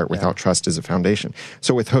can't start without trust as a foundation.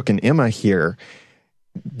 So with Hook and Emma here,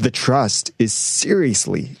 the trust is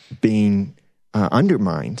seriously being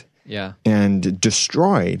undermined and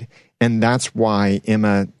destroyed. And that's why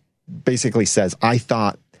Emma basically says, I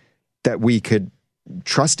thought that we could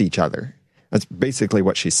trust each other. That's basically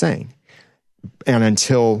what she's saying. And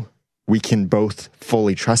until we can both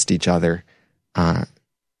fully trust each other,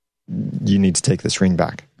 you need to take this ring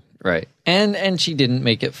back. Right. And she didn't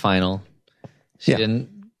make it final. She didn't,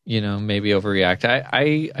 maybe overreact.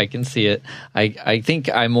 I can see it. I think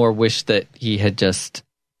I more wish that he had just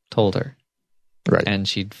told her. Right. And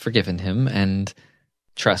she'd forgiven him and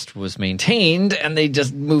trust was maintained and they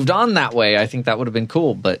just moved on that way. I think that would have been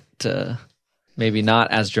cool, but maybe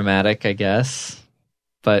not as dramatic, I guess.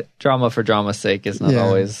 But drama for drama's sake is not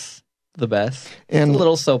always the best. And it's a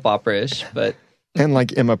little soap opera-ish, but... And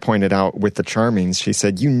like Emma pointed out with the Charmings, she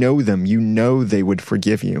said, you know them. You know they would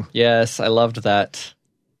forgive you. Yes, I loved that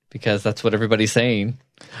because that's what everybody's saying.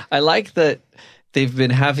 I like that they've been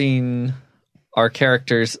having our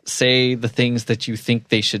characters say the things that you think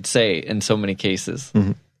they should say in so many cases.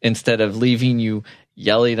 Instead of leaving you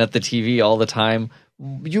yelling at the TV all the time.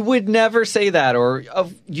 You would never say that or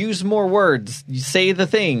use more words. You say the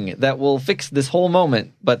thing that will fix this whole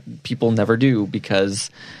moment, but people never do because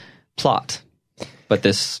plot. But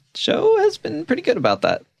this show has been pretty good about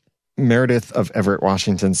that. Meredith of Everett,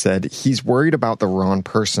 Washington said, he's worried about the wrong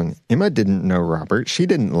person. Emma didn't know Robert. She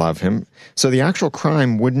didn't love him. So the actual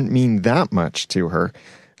crime wouldn't mean that much to her.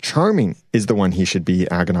 Charming is the one he should be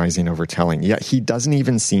agonizing over telling, yet he doesn't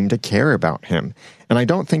even seem to care about him. And I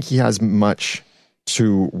don't think he has much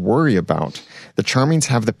to worry about. The Charmings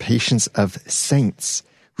have the patience of saints.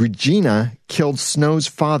 Regina killed Snow's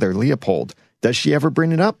father, Leopold. Does she ever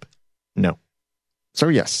bring it up? No. So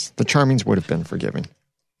yes, the Charmings would have been forgiving.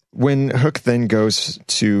 When Hook then goes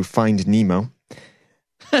to find Nemo.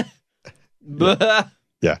 Thanks.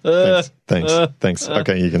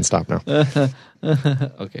 Okay, you can stop now.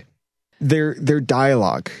 Okay. Their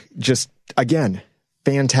dialogue, just, again,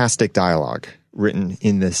 fantastic dialogue written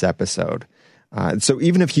in this episode. So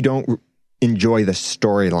even if you don't enjoy the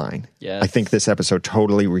storyline, I think this episode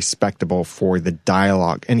totally respectable for the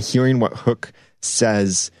dialogue and hearing what Hook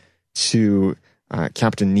says to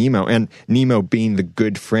Captain Nemo, and Nemo being the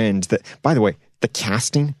good friend that, by the way, the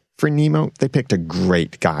casting for Nemo, they picked a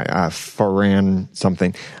great guy, Farran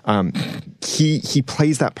something. He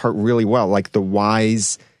plays that part really well, like the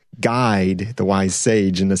wise guide, the wise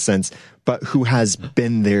sage in a sense, but who has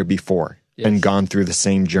been there before. and gone through the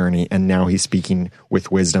same journey. And now he's speaking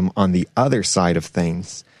with wisdom on the other side of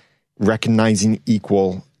things, recognizing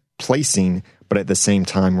equal placing, but at the same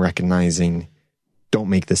time recognizing don't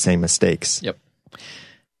make the same mistakes. Yep.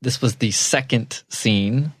 This was the second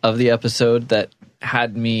scene of the episode that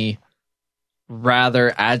had me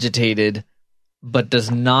rather agitated, but does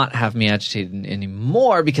not have me agitated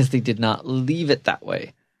anymore because they did not leave it that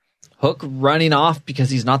way. Hook running off because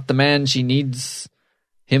he's not the man she needs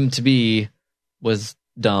him to be was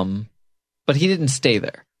dumb, but he didn't stay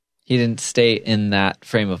there. He didn't stay in that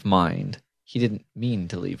frame of mind. He didn't mean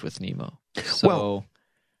to leave with Nemo. So,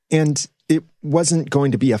 and it wasn't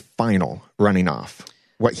going to be a final running off.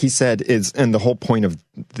 What he said is, and the whole point of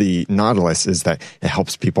the Nautilus is that it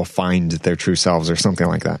helps people find their true selves or something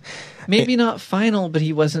like that. Maybe not final, but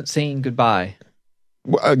he wasn't saying goodbye.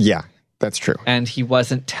 Yeah, that's true. And he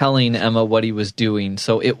wasn't telling Emma what he was doing,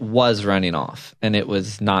 so it was running off, and it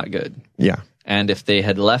was not good. Yeah. And if they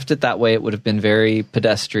had left it that way, it would have been very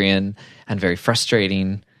pedestrian and very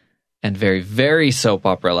frustrating and very, very soap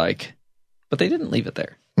opera-like. But they didn't leave it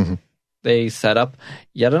there. Mm-hmm. They set up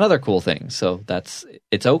yet another cool thing. So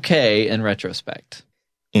it's okay in retrospect.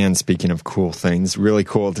 And speaking of cool things, really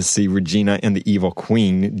cool to see Regina and the Evil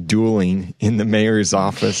Queen dueling in the mayor's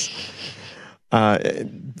office.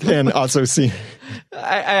 And also see...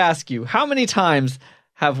 I ask you, how many times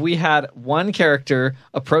have we had one character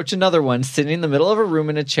approach another one sitting in the middle of a room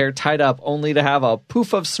in a chair tied up only to have a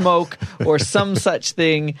poof of smoke or some such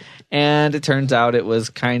thing, and it turns out it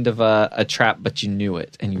was kind of a trap, but you knew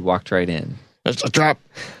it and you walked right in. It's a trap.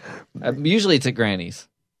 Usually it's at Granny's.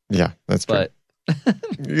 Yeah, that's true.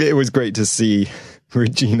 But it was great to see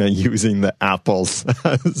Regina using the apples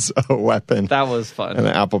as a weapon. That was fun. And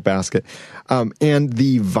the apple basket. And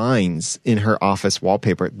the vines in her office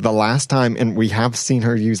wallpaper. The last time, and we have seen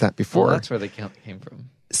her use that before. Well, that's where they came from.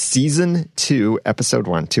 Season 2, episode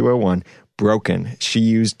 1, 201, Broken. She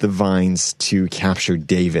used the vines to capture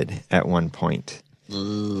David at one point.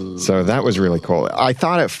 Ooh. So that was really cool. I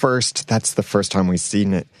thought at first that's the first time we've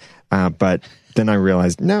seen it. But then I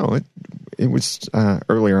realized, no, it was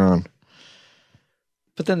earlier on.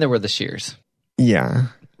 But then there were the shears. Yeah.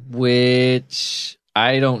 Which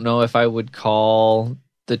I don't know if I would call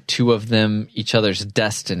the two of them each other's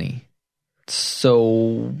destiny.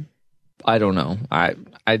 So I don't know.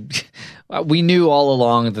 We knew all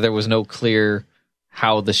along that there was no clear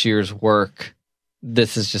how the shears work.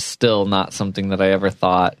 This is just still not something that I ever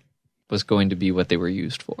thought was going to be what they were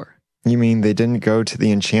used for. You mean they didn't go to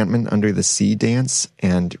the enchantment under the sea dance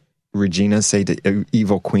and Regina say to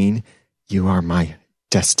Evil Queen, "You are my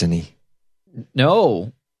destiny"?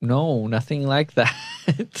 No, nothing like that.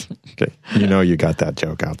 Okay, you know you got that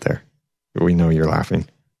joke out there. We know you're laughing.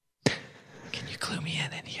 Can you clue me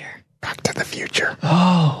in here? Back to the Future.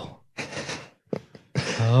 Oh.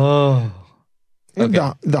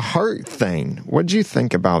 Okay. The heart thing. What did you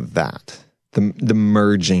think about that? The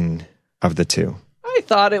merging of the two. I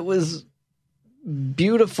thought it was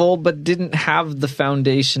beautiful, but didn't have the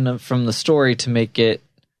foundation from the story to make it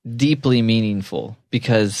deeply meaningful.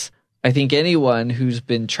 Because I think anyone who's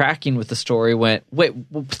been tracking with the story went, wait,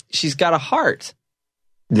 she's got a heart.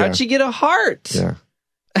 Yeah. How'd she get a heart? Yeah.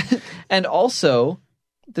 And also,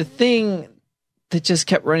 the thing that just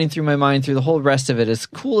kept running through my mind through the whole rest of it, as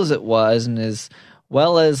cool as it was, and as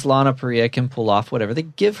well as Lana Parrilla can pull off whatever they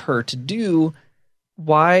give her to do,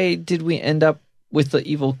 why did we end up with the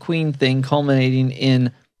Evil Queen thing culminating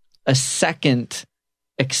in a second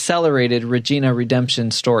accelerated Regina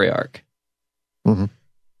redemption story arc? Mm-hmm.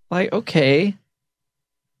 Like, okay.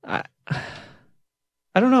 I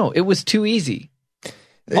don't know. It was too easy.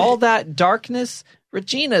 All that darkness,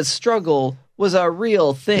 Regina's struggle was a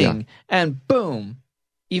real thing. Yeah. And boom,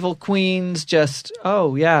 Evil Queen's just,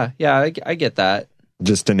 oh, yeah, I get that.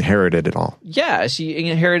 Just inherited it all. Yeah, she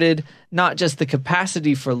inherited not just the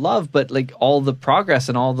capacity for love, but like all the progress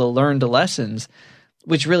and all the learned lessons,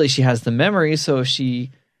 which really she has the memory. So if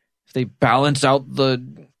they balance out the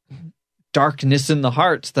darkness in the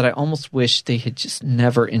hearts, that I almost wish they had just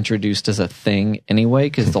never introduced as a thing anyway,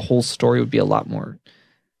 because the whole story would be a lot more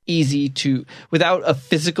easy to, without a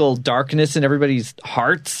physical darkness in everybody's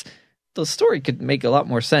hearts, the story could make a lot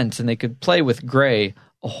more sense, and they could play with gray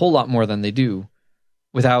a whole lot more than they do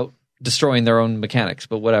without destroying their own mechanics,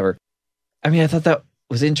 but whatever. I mean, I thought that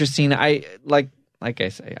was interesting. I like I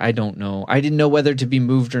say, I don't know. I didn't know whether to be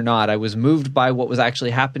moved or not. I was moved by what was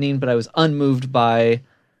actually happening, but I was unmoved by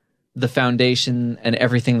the foundation and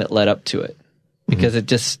everything that led up to it,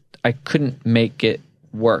 because I couldn't make it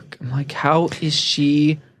work. I'm like, how is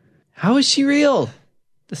she real?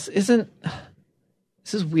 This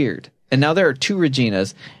is weird. And now there are 2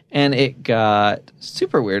 Reginas, and it got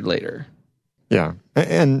super weird later. Yeah.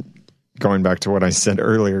 And going back to what I said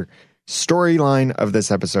earlier, storyline of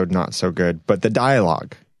this episode, not so good, but the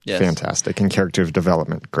dialogue, fantastic, and character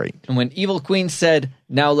development, great. And when Evil Queen said,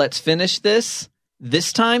 now let's finish this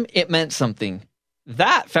time it meant something.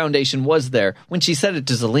 That foundation was there. When she said it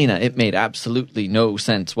to Zelina, it made absolutely no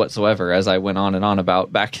sense whatsoever, as I went on and on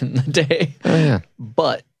about back in the day. Oh, yeah.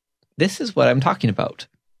 But this is what I'm talking about.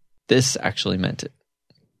 This actually meant it.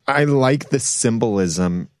 I like the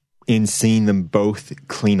symbolism in seeing them both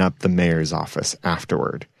clean up the mayor's office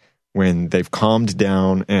afterward, when they've calmed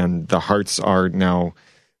down and the hearts are now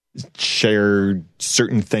shared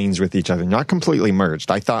certain things with each other, not completely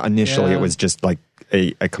merged. I thought initially it was just like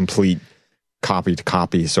a complete copy to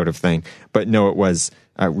copy sort of thing. But no, it was,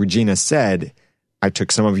 Regina said, I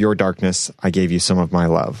took some of your darkness, I gave you some of my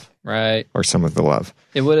love. Right. Or some of the love.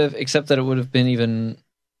 It would have, except that it would have been even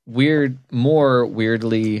more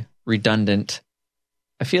weirdly redundant.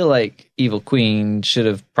 I feel like Evil Queen should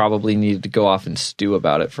have probably needed to go off and stew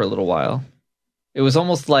about it for a little while. It was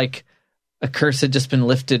almost like a curse had just been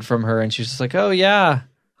lifted from her, and she was just like, oh yeah,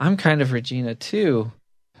 I'm kind of Regina too.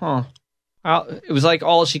 Huh. It was like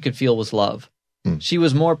all she could feel was love. She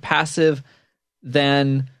was more passive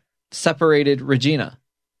than separated Regina.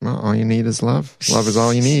 Well, all you need is love. Love is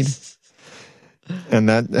all you need. And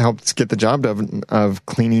that helps get the job of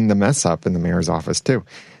cleaning the mess up in the mayor's office, too.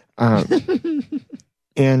 And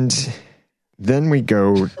then we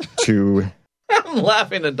go to... I'm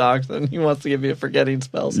laughing at Dachshund. He wants to give me a forgetting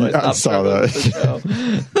spell, so I saw that. The show.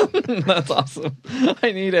 That's awesome.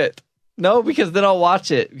 I need it. No, because then I'll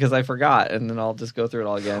watch it, because I forgot, and then I'll just go through it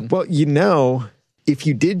all again. Well, if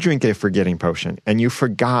you did drink a forgetting potion and you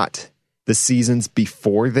forgot the seasons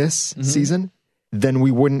before this season, then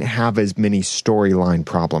we wouldn't have as many storyline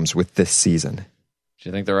problems with this season. Do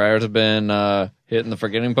you think the writers have been hitting the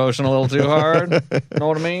forgetting potion a little too hard? Know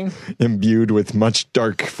what I mean? Imbued with much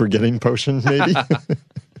dark forgetting potion, maybe?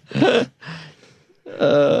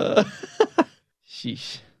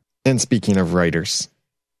 Sheesh. And speaking of writers,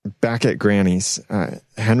 back at Granny's,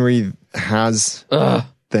 Henry has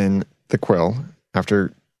then the quill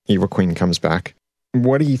after Evil Queen comes back.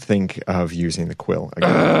 What do you think of using the quill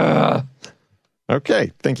again?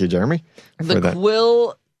 Okay, thank you, Jeremy.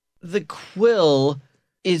 The quill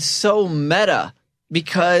is so meta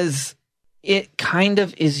because it kind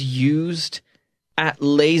of is used at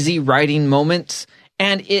lazy writing moments,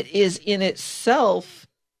 and it is in itself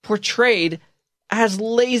portrayed as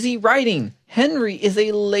lazy writing. Henry is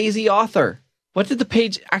a lazy author. What did the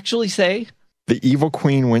page actually say? The Evil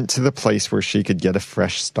Queen went to the place where she could get a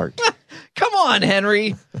fresh start. Come on,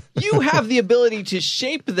 Henry. You have the ability to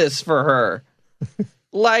shape this for her.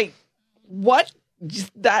 Like, what?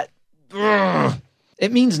 Just that.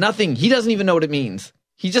 It means nothing. He doesn't even know what it means.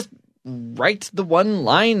 He just writes the one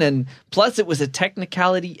line, and plus it was a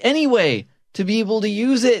technicality anyway to be able to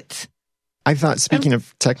use it. I thought, speaking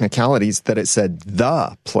of technicalities, that it said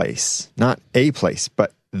the place, not a place,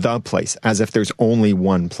 but the place, as if there's only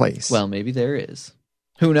one place. Well, maybe there is.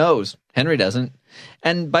 Who knows? Henry doesn't.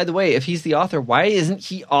 And by the way, if he's the author, why isn't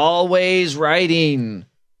he always writing?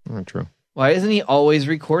 Not true. Why isn't he always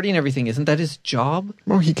recording everything? Isn't that his job?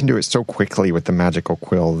 Well, he can do it so quickly with the magical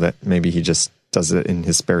quill that maybe he just does it in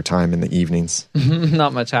his spare time in the evenings.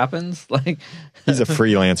 Not much happens. Like he's a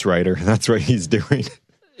freelance writer. That's what he's doing.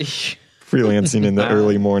 Freelancing in the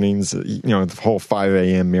early mornings, the whole 5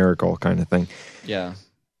 a.m. miracle kind of thing. Yeah.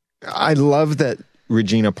 I love that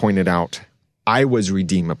Regina pointed out, I was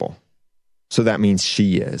redeemable. So that means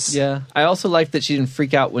she is. Yeah. I also like that she didn't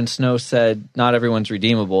freak out when Snow said, not everyone's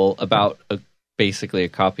redeemable, about basically a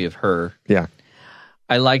copy of her. Yeah.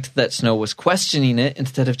 I liked that Snow was questioning it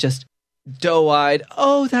instead of just doe-eyed,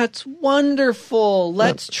 oh, that's wonderful.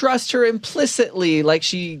 Let's trust her implicitly like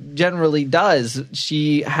she generally does.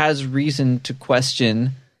 She has reason to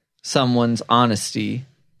question someone's honesty,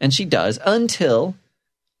 and she does until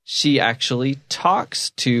she actually talks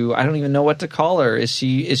to, I don't even know what to call her. Is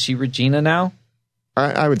she Regina now?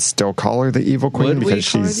 I would still call her the Evil Queen because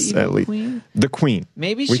she's at least the Queen.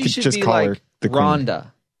 Maybe she should be like the Rhonda.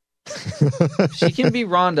 She can be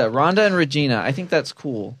Rhonda. Rhonda and Regina. I think that's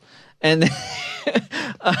cool. And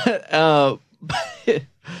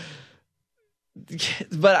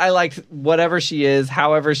but I liked whatever she is,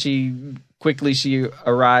 however she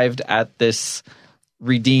arrived at this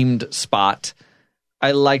redeemed spot.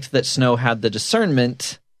 I liked that Snow had the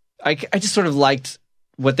discernment. I just sort of liked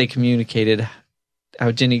what they communicated,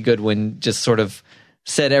 how Ginny Goodwin just sort of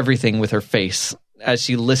said everything with her face as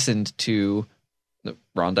she listened to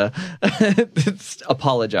Rhonda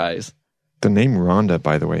apologize. The name Rhonda,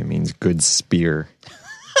 by the way, means good spear.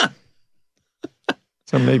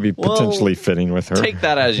 So maybe potentially fitting with her. Take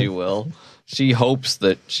that as you will. She hopes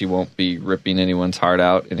that she won't be ripping anyone's heart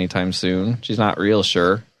out anytime soon. She's not real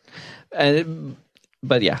sure.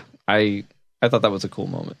 But yeah, I thought that was a cool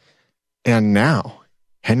moment. And now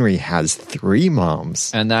Henry has 3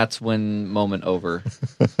 moms. And that's when moment over.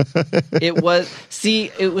 It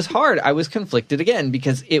was hard. I was conflicted again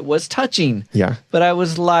because it was touching. Yeah. But I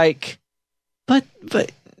was like, but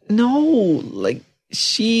no, like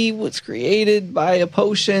she was created by a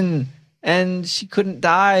potion and she couldn't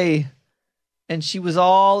die and she was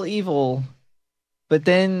all evil. But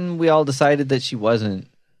then we all decided that she wasn't.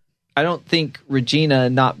 I don't think Regina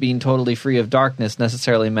not being totally free of darkness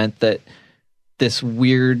necessarily meant that this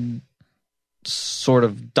weird sort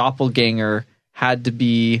of doppelganger had to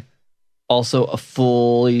be also a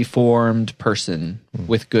fully formed person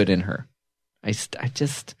with good in her. I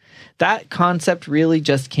just, that concept really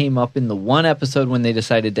just came up in the one episode when they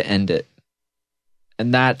decided to end it.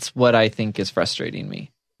 And that's what I think is frustrating me.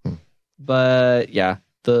 But yeah,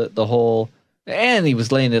 the whole, and he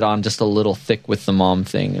was laying it on just a little thick with the mom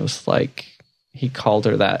thing. It was like, he called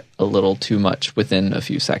her that a little too much within a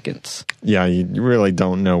few seconds. Yeah, you really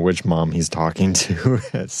don't know which mom he's talking to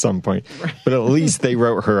at some point. But at least they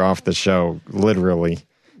wrote her off the show, literally,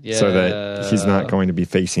 so that he's not going to be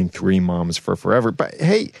facing 3 moms for forever. But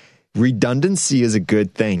hey, redundancy is a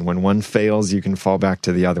good thing. When one fails, you can fall back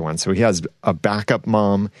to the other one. So he has a backup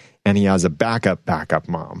mom, and he has a backup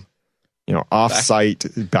mom. You know, off-site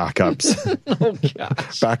backups. Oh,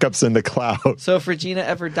 gosh. Backups in the cloud. So if Regina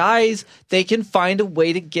ever dies, they can find a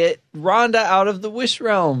way to get Rhonda out of the Wish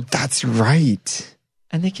Realm. That's right.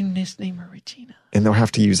 And they can name her Regina. And they'll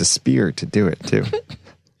have to use a spear to do it, too.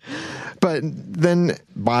 But then,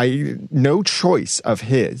 by no choice of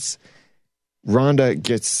his, Rhonda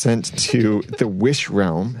gets sent to the Wish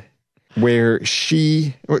Realm, where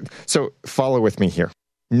she... So, follow with me here.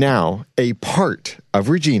 Now, a part of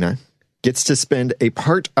Regina gets to spend a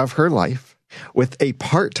part of her life with a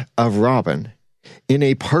part of Robin in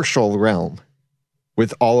a partial realm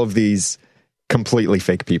with all of these completely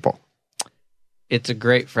fake people. It's a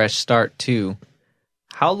great fresh start, too.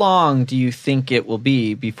 How long do you think it will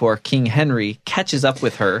be before King Henry catches up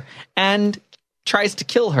with her and tries to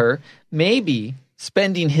kill her, maybe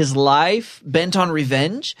spending his life bent on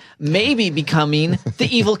revenge, maybe becoming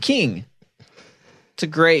the evil king? It's a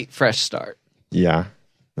great fresh start. Yeah,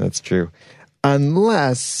 that's true.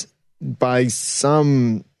 Unless, by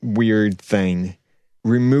some weird thing,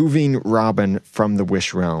 removing Robin from the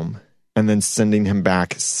Wish Realm and then sending him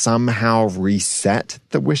back somehow reset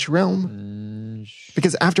the Wish Realm?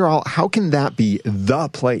 Because after all, how can that be the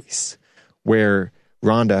place where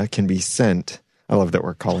Rhonda can be sent? I love that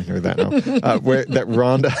we're calling her that now. Where that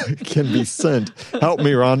Rhonda can be sent. Help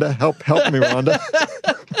me, Rhonda. Help me, Rhonda.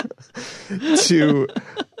 To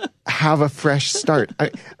have a fresh start.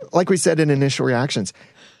 Like we said in initial reactions,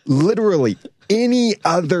 literally any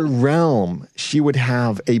other realm, she would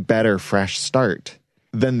have a better fresh start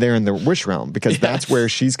than there in the Wish Realm, because that's where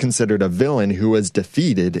she's considered a villain who was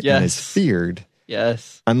defeated and is feared.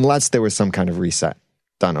 Yes. Unless there was some kind of reset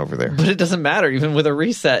done over there. But it doesn't matter, even with a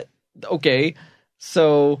reset. Okay,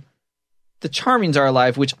 so the Charmings are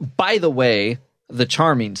alive, which, by the way, the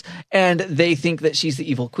Charmings, and they think that she's the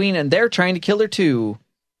evil queen, and they're trying to kill her too.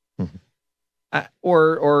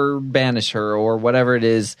 Or banish her, or whatever it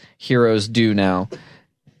is heroes do now.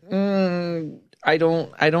 I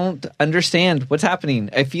don't understand what's happening.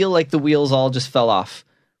 I feel like the wheels all just fell off.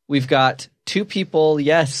 We've got 2 people,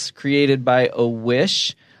 yes, created by a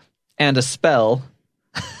wish and a spell.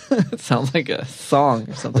 It sounds like a song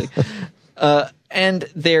or something. And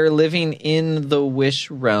they're living in the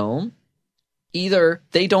Wish Realm. Either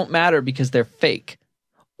they don't matter because they're fake,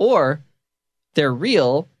 or they're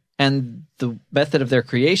real and the method of their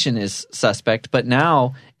creation is suspect. But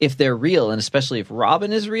now, if they're real, and especially if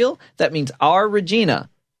Robin is real, that means our Regina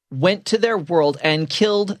went to their world and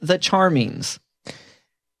killed the Charmings.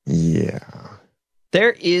 Yeah.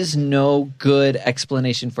 There is no good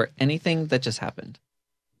explanation for anything that just happened.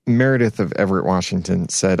 Meredith of Everett, Washington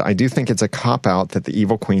said, I do think it's a cop-out that the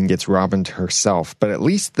evil queen gets Robin to herself, but at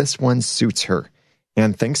least this one suits her.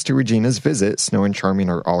 And thanks to Regina's visit, Snow and Charming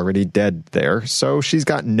are already dead there, so she's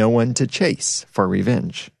got no one to chase for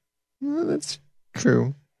revenge. Well, that's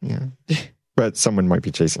true, yeah. But someone might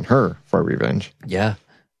be chasing her for revenge. Yeah,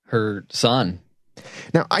 her son.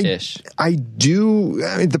 Now,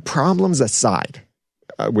 the problems aside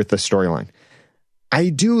with the storyline, I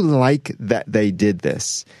do like that they did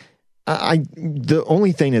this. The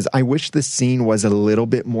only thing is, I wish the scene was a little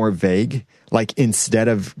bit more vague. Like, instead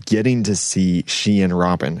of getting to see she and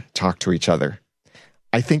Robin talk to each other,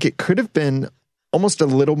 I think it could have been almost a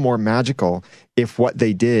little more magical if what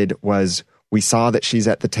they did was, we saw that she's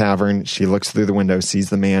at the tavern. She looks through the window, sees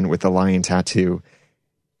the man with the lion tattoo.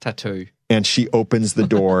 And she opens the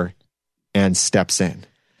door and steps in.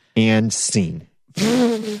 And scene.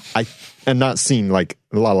 And not scene like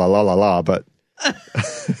la la la la la, but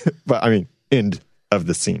I mean, end of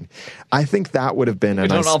the scene. I think that would have been a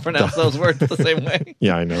nice... We don't all pronounce those words the same way.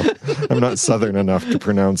 Yeah, I know. I'm not Southern enough to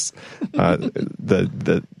pronounce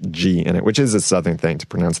the G in it, which is a Southern thing, to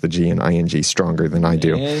pronounce the G and ING stronger than I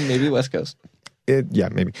do. And maybe West Coast. Yeah,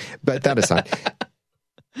 maybe. But that aside,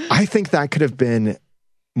 I think that could have been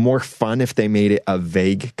more fun if they made it a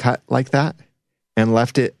vague cut like that and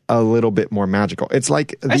left it a little bit more magical. It's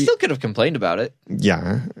like... I still could have complained about it.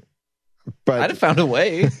 Yeah. But I'd have found a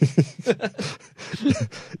way.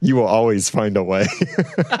 You will always find a way.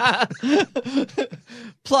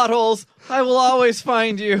 Plot holes. I will always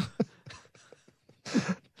find you.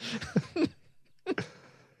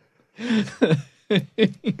 And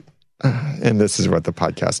this is what the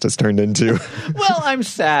podcast has turned into. Well, I'm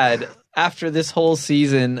sad. After this whole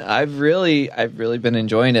season, I've really been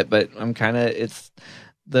enjoying it, but I'm kind of, it's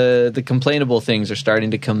the complainable things are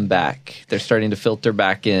starting to come back. They're starting to filter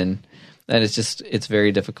back in. And it's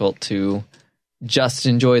very difficult to just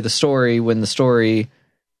enjoy the story when the story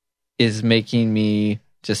is making me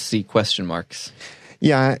just see question marks.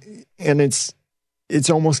 Yeah, and it's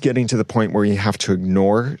almost getting to the point where you have to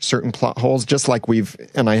ignore certain plot holes, just like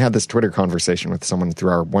and I had this Twitter conversation with someone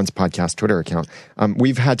through our Once Podcast Twitter account.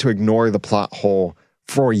 We've had to ignore the plot hole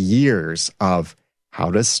for years of, how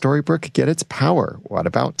does Storybrooke get its power? What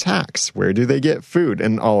about tax? Where do they get food?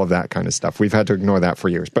 And all of that kind of stuff. We've had to ignore that for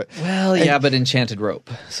years. But but enchanted rope.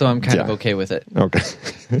 So I'm kind of okay with it. Okay.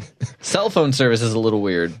 Cell phone service is a little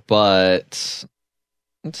weird, but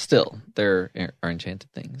still, there are enchanted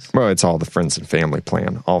things. Well, it's all the friends and family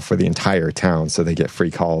plan, all for the entire town, so they get free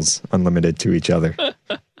calls, unlimited to each other.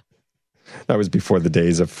 That was before the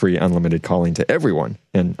days of free unlimited calling to everyone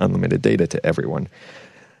and unlimited data to everyone,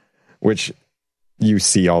 which... You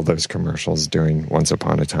see all those commercials during Once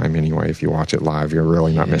Upon a Time anyway. If you watch it live, you're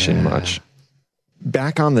really not missing much.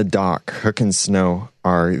 Back on the dock, Hook and Snow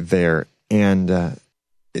are there. And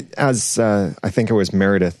as I think it was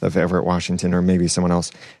Meredith of Everett, Washington, or maybe someone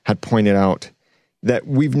else, had pointed out that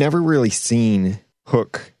we've never really seen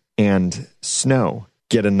Hook and Snow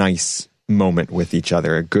get a nice moment with each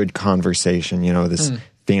other, a good conversation, this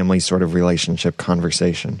family sort of relationship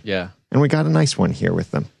conversation. Yeah. And we got a nice one here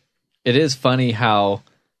with them. It is funny how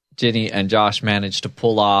Ginny and Josh managed to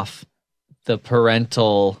pull off the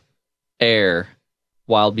parental air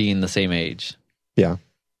while being the same age. Yeah.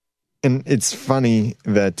 And it's funny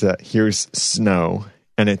that here's Snow,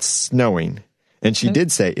 and it's snowing. And she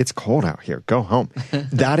did say, it's cold out here. Go home.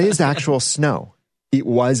 That is actual snow. It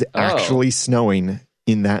was actually snowing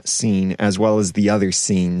in that scene, as well as the other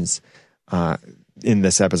scenes in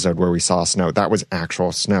this episode where we saw snow. That was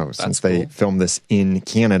actual snow, since they filmed this in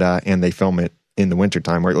Canada and they film it in the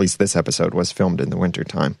wintertime, or at least this episode was filmed in the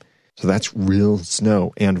wintertime. So that's real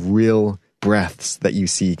snow and real breaths that you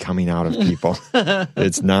see coming out of people.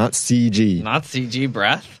 It's not CG. Not CG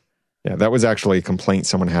breath? Yeah, that was actually a complaint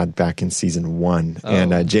someone had back in season 1.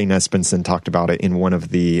 And Jane Espenson talked about it in one of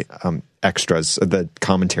the extras, the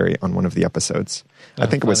commentary on one of the episodes. I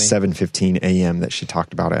think it was 7:15 a.m. that she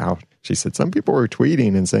talked about it out. She said some people were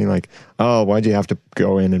tweeting and saying like, oh, why'd you have to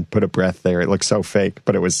go in and put a breath there? It looks so fake,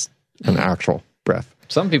 but it was an actual breath.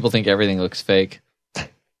 Some people think everything looks fake.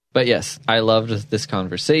 But yes, I loved this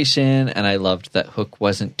conversation, and I loved that Hook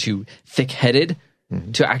wasn't too thick-headed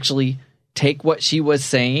to actually take what she was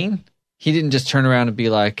saying. He didn't just turn around and be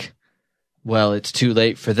like, well, it's too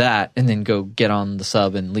late for that, and then go get on the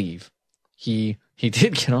sub and leave. He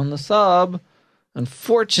did get on the sub,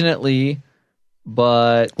 unfortunately,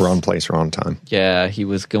 but... Wrong place, wrong time. Yeah, he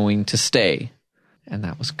was going to stay, and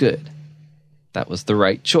that was good. That was the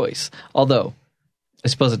right choice. Although, I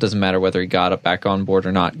suppose it doesn't matter whether he got up back on board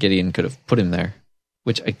or not. Gideon could have put him there.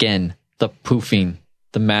 Which, again, the poofing,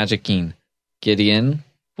 the magicking. Gideon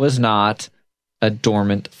was not a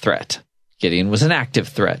dormant threat. Gideon was an active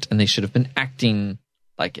threat, and they should have been acting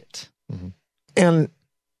like it. Mm-hmm. And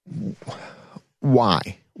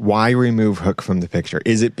why? Why remove Hook from the picture?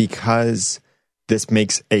 Is it because this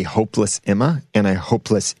makes a hopeless Emma, and a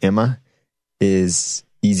hopeless Emma is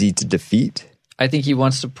easy to defeat? I think he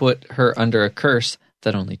wants to put her under a curse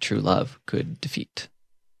that only true love could defeat.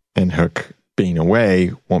 And Hook being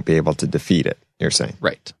away won't be able to defeat it, you're saying?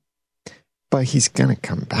 Right. But he's going to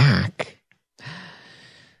come back.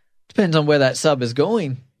 Depends on where that sub is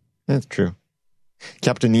going. That's true.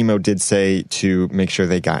 Captain Nemo did say to make sure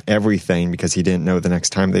they got everything because he didn't know the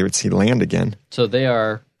next time they would see land again. So they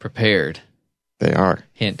are prepared. They are.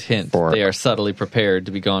 Hint, hint. They are subtly prepared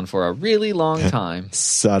to be gone for a really long time.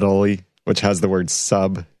 Subtly, which has the word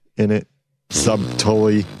sub in it.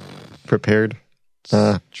 Subtly prepared.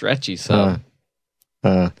 Stretchy sub.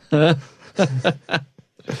 And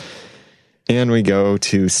we go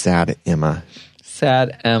to sad Emma.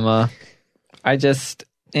 Sad Emma. I just,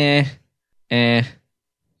 They're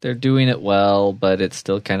doing it well, but it's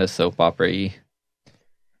still kind of soap opera-y.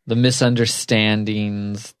 The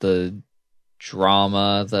misunderstandings, the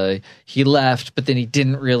drama, he left, but then he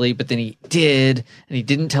didn't really, but then he did, and he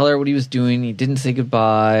didn't tell her what he was doing, he didn't say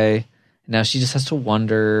goodbye. Now she just has to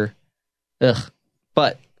wonder. Ugh.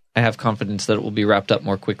 But I have confidence that it will be wrapped up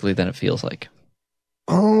more quickly than it feels like.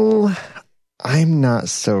 Oh, I'm not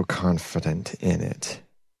so confident in it.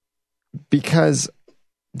 Because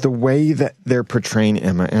the way that they're portraying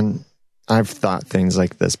Emma, and I've thought things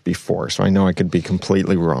like this before, so I know I could be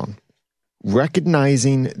completely wrong.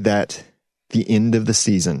 Recognizing that the end of the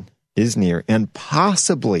season is near, and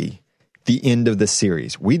possibly the end of the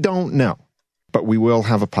series. We don't know, but we will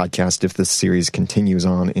have a podcast if this series continues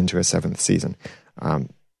on into a 7th season.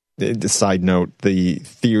 The side note, the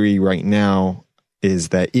theory right now is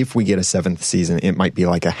that if we get a 7th season, it might be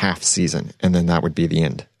like a half season, and then that would be the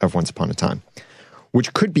end of Once Upon a Time.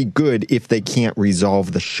 Which could be good if they can't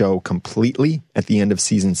resolve the show completely at the end of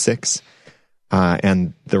season 6.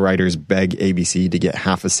 And the writers beg ABC to get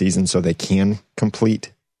half a season so they can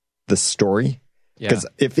complete the story. Because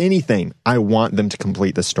if anything, I want them to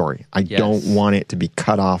complete the story. I don't want it to be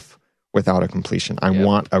cut off without a completion. I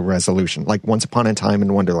want a resolution. Like Once Upon a Time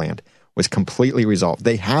in Wonderland was completely resolved.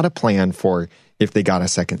 They had a plan for if they got a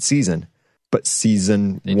 2nd season, but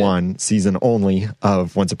season only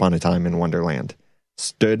of Once Upon a Time in Wonderland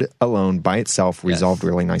stood alone by itself, resolved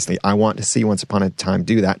really nicely. I want to see Once Upon a Time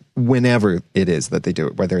do that whenever it is that they do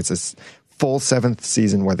it, whether it's a full 7th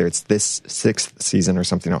season, whether it's this 6th season or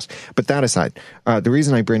something else. But that aside, the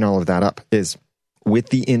reason I bring all of that up is with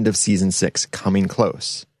the end of season 6 coming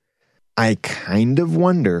close, I kind of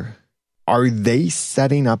wonder, are they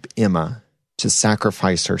setting up Emma to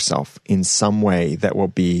sacrifice herself in some way that will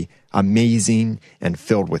be amazing and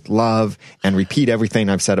filled with love and repeat everything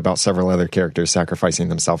I've said about several other characters sacrificing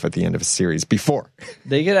themselves at the end of a series before?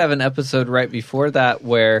 They could have an episode right before that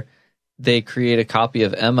where they create a copy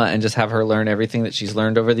of Emma and just have her learn everything that she's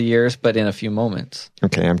learned over the years, but in a few moments.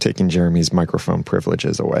 Okay, I'm taking Jeremy's microphone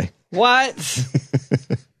privileges away. What?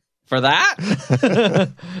 For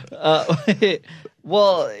that?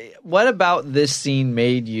 Well, what about this scene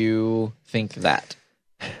made you think that?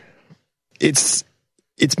 It's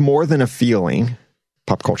more than a feeling.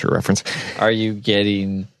 Pop culture reference. Are you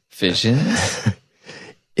getting visions?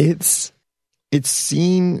 It's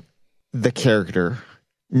seeing the character,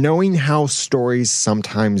 knowing how stories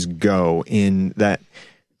sometimes go in that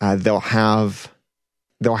they'll have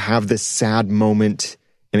this sad moment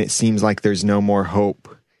and it seems like there's no more hope.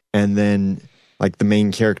 And then like the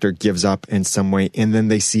main character gives up in some way, and then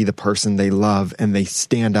they see the person they love and they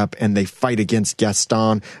stand up and they fight against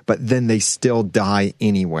Gaston, but then they still die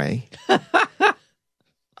anyway.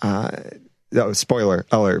 Spoiler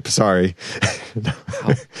alert, sorry.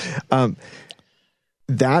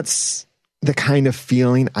 That's the kind of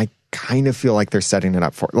feeling I kind of feel like they're setting it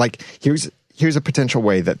up for. Like, here's a potential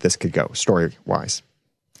way that this could go, story-wise.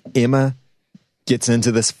 Emma gets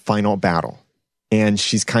into this final battle, and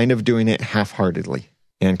she's kind of doing it half-heartedly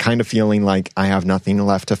and kind of feeling like I have nothing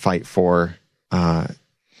left to fight for.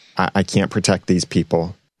 I can't protect these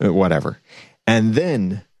people, whatever. And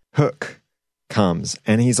then Hook comes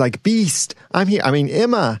and he's like, Beast, I'm here. I mean,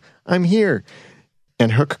 Emma, I'm here.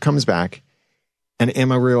 And Hook comes back and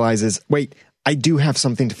Emma realizes, wait, I do have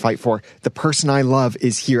something to fight for. The person I love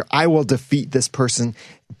is here. I will defeat this person,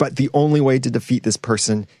 but the only way to defeat this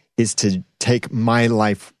person is to take my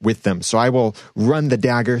life with them. So I will run the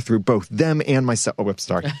dagger through both them and myself. Oh, whoops,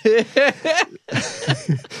 sorry.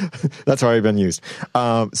 That's already been used.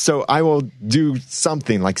 So I will do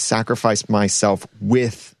something like sacrifice myself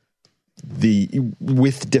with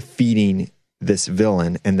defeating this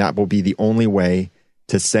villain, and that will be the only way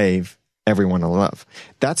to save everyone I love.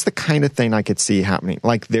 That's the kind of thing I could see happening.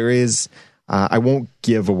 Like there is, I won't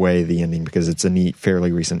give away the ending because it's a neat,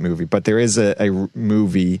 fairly recent movie, but there is a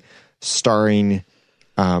movie starring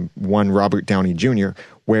one Robert Downey Jr.,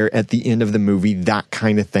 where at the end of the movie, that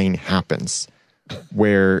kind of thing happens,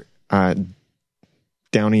 where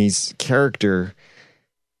Downey's character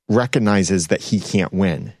recognizes that he can't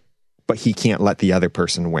win, but he can't let the other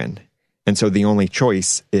person win. And so the only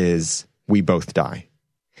choice is we both die.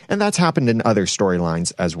 And that's happened in other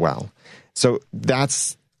storylines as well. So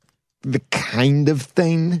that's the kind of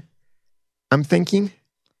thing I'm thinking.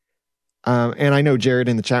 And I know Jared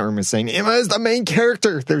in the chat room is saying, Emma is the main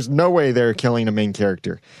character. There's no way they're killing a main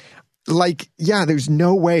character. Like, yeah, there's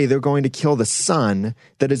no way they're going to kill the son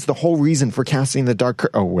that is the whole reason for casting the dark.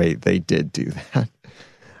 Oh, wait, they did do that.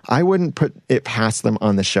 I wouldn't put it past them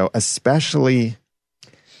on the show, especially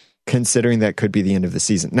considering that could be the end of the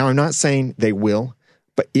season. Now, I'm not saying they will,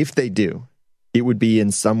 but if they do, it would be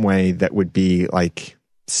in some way that would be like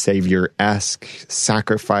savior-esque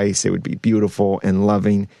sacrifice. It would be beautiful and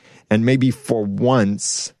loving. And maybe for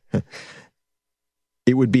once,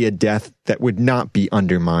 it would be a death that would not be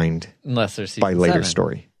undermined unless there's season by later 7.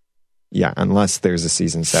 story. Yeah, unless there's a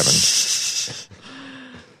season 7.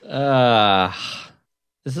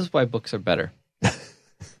 This is why books are better.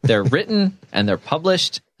 They're written and they're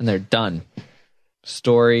published and they're done.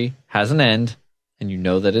 Story has an end and you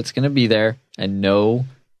know that it's going to be there, and no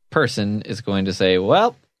person is going to say,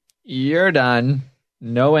 well, you're done.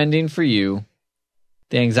 No ending for you.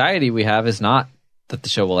 The anxiety we have is not that the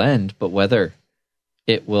show will end, but whether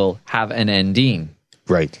it will have an ending.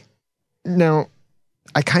 Right. Now,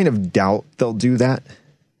 I kind of doubt they'll do that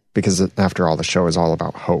because after all, the show is all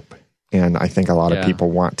about hope. And I think a lot of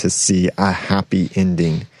people want to see a happy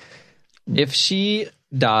ending. If she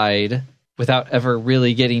died without ever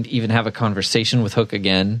really getting to even have a conversation with Hook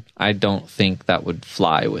again, I don't think that would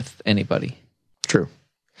fly with anybody. True.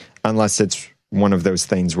 Unless it's one of those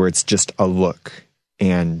things where it's just a look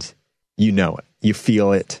and you know it. You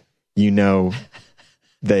feel it. You know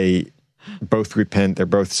they both repent. They're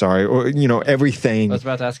both sorry. Or, you know, everything. I was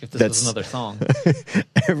about to ask if this was another song.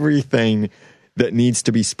 Everything that needs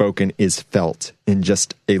to be spoken is felt in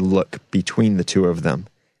just a look between the two of them.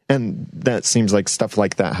 And that seems like stuff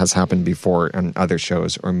like that has happened before in other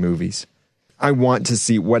shows or movies. I want to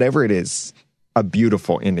see, whatever it is, a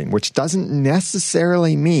beautiful ending, which doesn't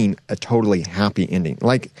necessarily mean a totally happy ending.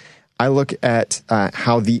 Like, I look at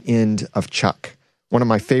how the end of Chuck, one of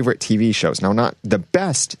my favorite TV shows. Now, not the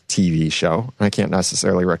best TV show, and I can't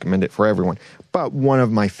necessarily recommend it for everyone, but one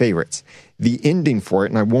of my favorites. The ending for it,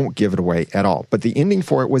 and I won't give it away at all, but the ending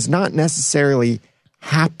for it was not necessarily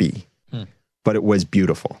happy, but it was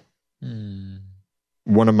beautiful.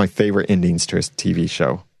 One of my favorite endings to a TV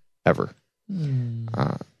show ever.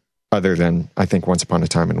 Other than, I think, Once Upon a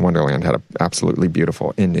Time in Wonderland had an absolutely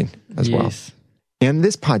beautiful ending as well. And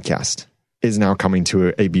this podcast is now coming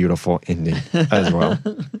to a beautiful ending as well.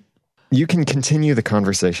 You can continue the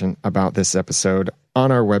conversation about this episode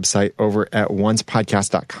on our website over at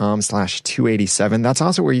oncepodcast.com/287. That's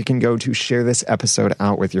also where you can go to share this episode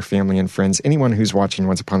out with your family and friends. Anyone who's watching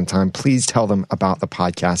Once Upon a Time, please tell them about the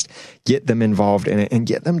podcast, get them involved in it, and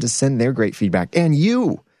get them to send their great feedback. And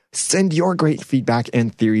you send your great feedback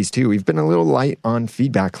and theories too. We've been a little light on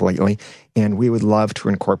feedback lately, and we would love to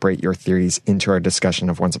incorporate your theories into our discussion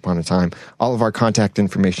of Once Upon a Time. All of our contact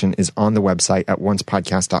information is on the website at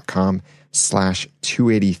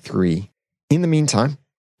oncepodcast.com/283. In the meantime,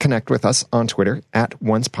 connect with us on Twitter at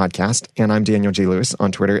oncepodcast, and I'm Daniel J. Lewis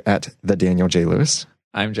on Twitter at the Daniel J. Lewis.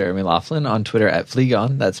 I'm Jeremy Laughlin on Twitter at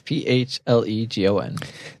Phlegon. That's PHLEGON.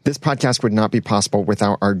 This podcast would not be possible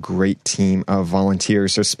without our great team of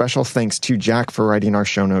volunteers. So special thanks to Jack for writing our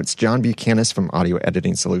show notes, John Buchanan from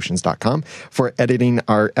audioeditingsolutions.com for editing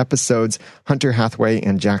our episodes, Hunter Hathaway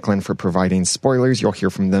and Jacqueline for providing spoilers. You'll hear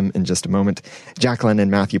from them in just a moment. Jacqueline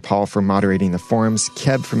and Matthew Paul for moderating the forums,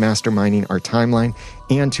 Kev for masterminding our timeline,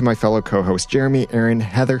 and to my fellow co-hosts, Jeremy, Aaron,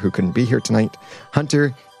 Heather, who couldn't be here tonight,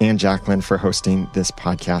 Hunter, and Jacqueline for hosting this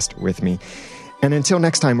podcast with me. And until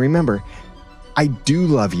next time, remember, I do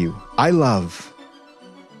love you. I love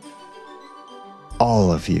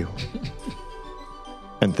all of you.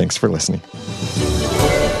 And thanks for listening.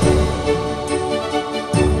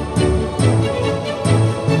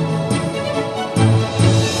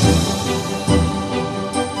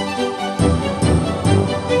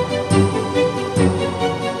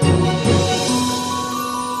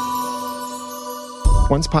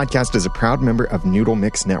 Once Podcast is a proud member of Noodle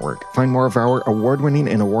Mix Network. Find more of our award-winning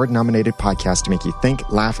and award-nominated podcasts to make you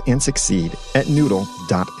think, laugh, and succeed at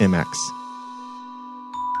noodle.mx.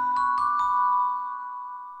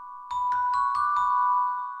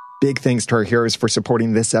 Big thanks to our heroes for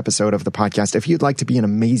supporting this episode of the podcast. If you'd like to be an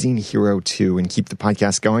amazing hero too and keep the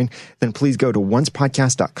podcast going, then please go to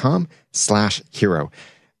oncepodcast.com/hero.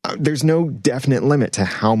 There's no definite limit to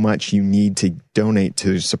how much you need to donate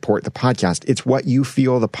to support the podcast. It's what you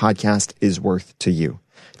feel the podcast is worth to you.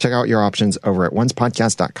 Check out your options over at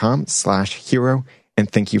oncepodcast.com/hero and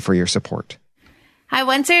thank you for your support. Hi,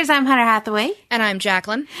 Oncers. I'm Hunter Hathaway. And I'm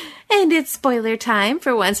Jacqueline. And it's spoiler time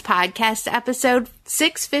for Once Podcast episode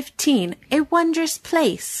 615, A Wondrous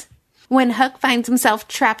Place. When Hook finds himself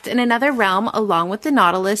trapped in another realm along with the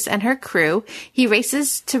Nautilus and her crew, he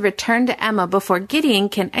races to return to Emma before Gideon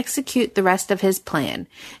can execute the rest of his plan.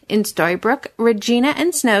 In Storybrooke, Regina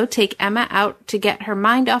and Snow take Emma out to get her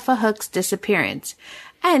mind off of Hook's disappearance.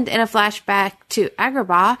 And in a flashback to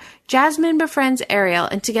Agrabah, Jasmine befriends Ariel,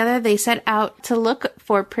 and together they set out to look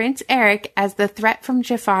for Prince Eric as the threat from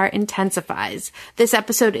Jafar intensifies. This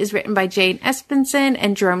episode is written by Jane Espenson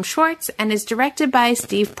and Jerome Schwartz and is directed by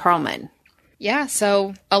Steve Perlman. Yeah,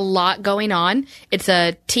 so a lot going on. It's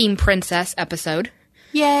a Team Princess episode.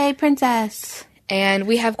 Yay, princess. And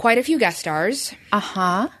we have quite a few guest stars.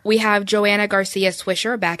 Uh-huh. We have Joanna Garcia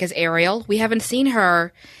Swisher back as Ariel. We haven't seen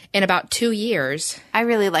her in about 2 years. I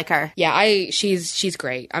really like her. Yeah, she's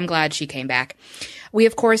great. I'm glad she came back. We,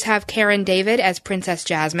 of course, have Karen David as Princess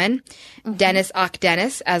Jasmine, Dennis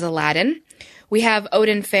Dennis as Aladdin. We have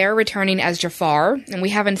Odin Fair returning as Jafar, and we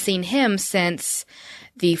haven't seen him since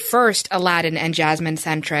the first Aladdin and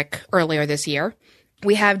Jasmine-centric earlier this year.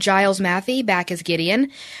 We have Giles Matthey back as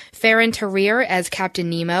Gideon, Farron Tarrier as Captain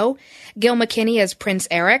Nemo, Gil McKinney as Prince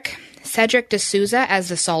Eric, Cedric D'Souza as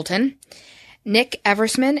the Sultan, Nick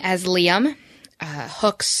Eversman as Liam,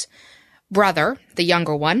 Hook's brother, the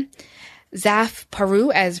younger one, Zaf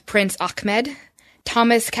Paru as Prince Ahmed,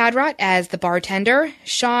 Thomas Cadrot as the bartender,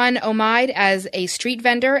 Sean Omaid as a street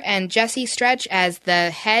vendor, and Jesse Stretch as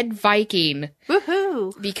the head Viking.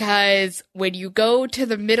 Woohoo! Because when you go to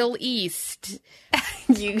the Middle East,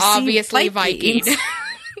 you obviously see Viking.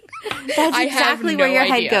 That's exactly where your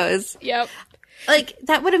head goes. Yep. Like,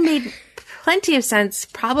 that would have made plenty of sense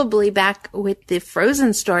probably back with the Frozen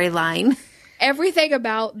storyline. Everything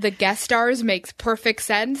about the guest stars makes perfect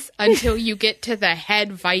sense until you get to the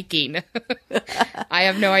head Viking. I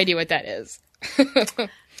have no idea what that is.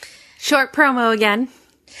 Short promo again.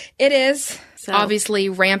 It is. So. Obviously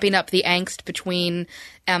ramping up the angst between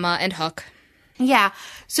Emma and Hook. Yeah.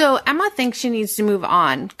 So Emma thinks she needs to move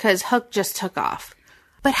on because Hook just took off.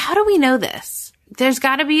 But how do we know this? There's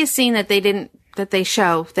got to be a scene that they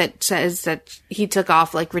show that says that he took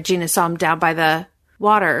off, like Regina saw him down by the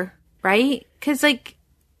water, right? Because, like,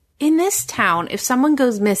 in this town, if someone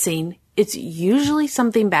goes missing, it's usually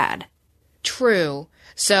something bad. True.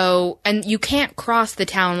 So, and you can't cross the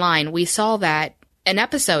town line. We saw that an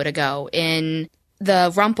episode ago in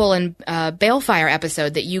the Rumple and Balefire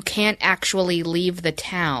episode, that you can't actually leave the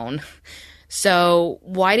town. So,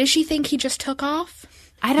 why does she think he just took off?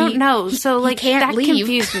 I don't know. So, like, can't that leave.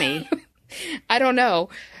 confused me. I don't know.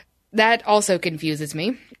 That also confuses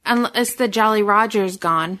me. Unless the Jolly Roger's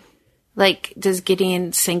gone. Like, does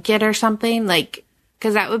Gideon sink it or something? Like,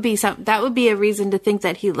 because that would be a reason to think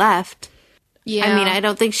that he left. Yeah. I mean, I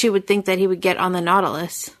don't think she would think that he would get on the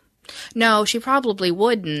Nautilus. No, she probably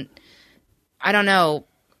wouldn't. I don't know.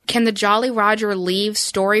 Can the Jolly Roger leave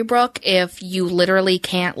Storybrooke if you literally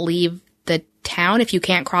can't leave the town, if you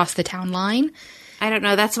can't cross the town line? I don't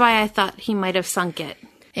know. That's why I thought he might have sunk it.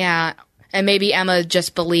 Yeah. And maybe Emma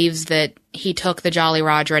just believes that he took the Jolly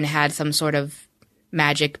Roger and had some sort of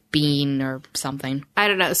magic bean or something. I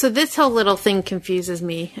don't know. So this whole little thing confuses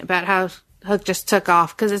me about how Hook just took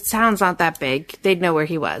off, because it sounds not that big. They'd know where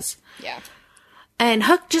he was. Yeah. And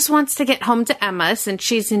Hook just wants to get home to Emma since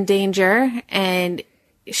she's in danger, and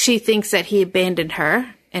she thinks that he abandoned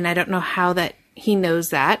her, and I don't know how that he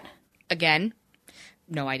knows that. Again,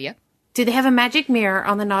 no idea. Do they have a magic mirror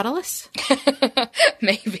on the Nautilus?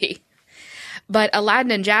 Maybe. But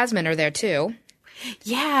Aladdin and Jasmine are there too.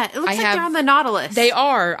 Yeah, it looks like they're on the Nautilus. They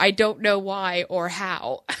are. I don't know why or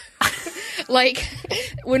how. Like,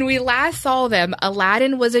 when we last saw them,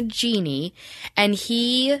 Aladdin was a genie, and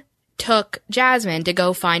he took Jasmine to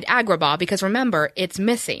go find Agrabah, because remember, it's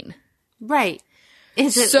missing. Right.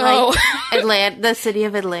 Is it like the city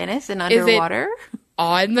of Atlantis and underwater?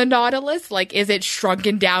 On the Nautilus? Like, is it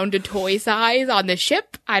shrunken down to toy size on the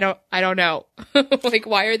ship? I don't know. Like,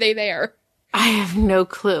 why are they there? I have no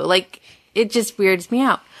clue. Like, it just weirds me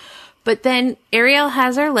out. But then Ariel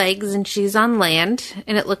has her legs and she's on land,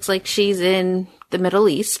 and it looks like she's in the Middle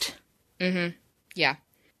East. Mm-hmm. Yeah.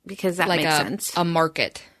 Because that like makes sense. A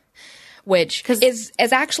market. Which is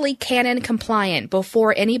actually canon compliant.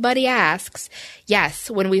 Before anybody asks,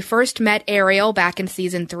 yes, when we first met Ariel back in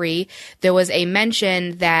season 3, there was a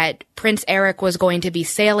mention that Prince Eric was going to be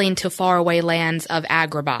sailing to faraway lands of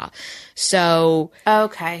Agrabah. So,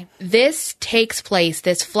 okay, this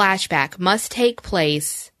flashback must take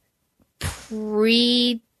place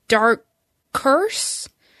pre-Dark Curse,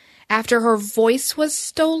 after her voice was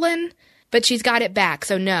stolen. But she's got it back,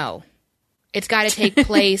 so no. It's got to take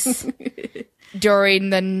place during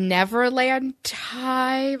the Neverland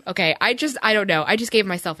time. Okay, I don't know. I just gave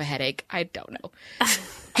myself a headache. I don't know.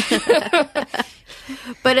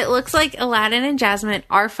 But it looks like Aladdin and Jasmine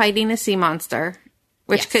are fighting a sea monster,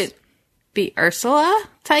 which could be Ursula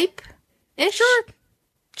type-ish.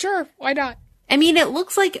 Sure, why not? I mean, it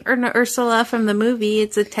looks like Ursula from the movie.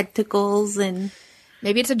 It's the tentacles and...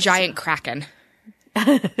 Maybe it's a giant kraken.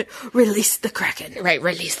 Release the kraken. Right,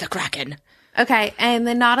 release the kraken. Okay, and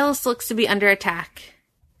the Nautilus looks to be under attack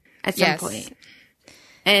at some point.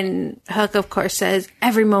 And Hook, of course, says,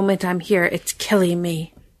 every moment I'm here, it's killing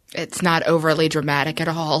me. It's not overly dramatic at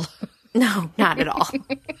all. No, not at all.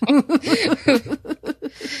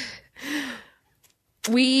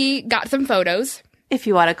 We got some photos. If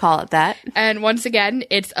you want to call it that. And once again,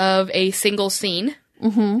 it's of a single scene.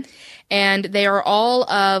 Mm-hmm. And they are all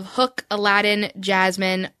of Hook, Aladdin,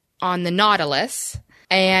 Jasmine on the Nautilus.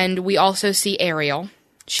 And we also see Ariel.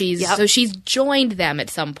 So she's joined them at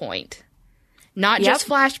some point. Not just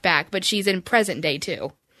flashback, but she's in present day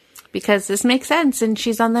too. Because this makes sense, and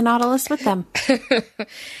she's on the Nautilus with them.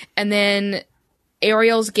 And then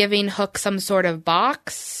Ariel's giving Hook some sort of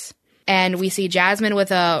box. And we see Jasmine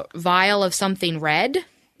with a vial of something red.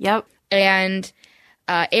 Yep. And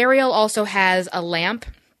Ariel also has a lamp.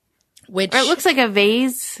 Which it looks like a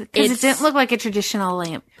vase, because it didn't look like a traditional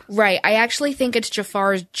lamp. Right. I actually think it's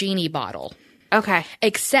Jafar's genie bottle. Okay.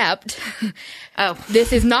 Except,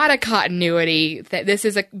 this is not a continuity. This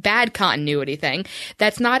is a bad continuity thing.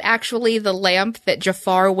 That's not actually the lamp that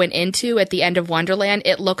Jafar went into at the end of Wonderland.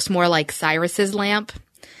 It looks more like Cyrus's lamp.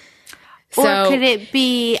 Or could it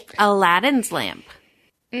be Aladdin's lamp?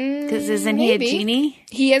 Because isn't he a genie?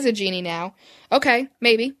 He is a genie now. Okay,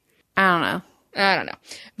 maybe. I don't know.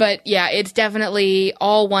 But yeah, it's definitely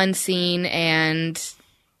all one scene, and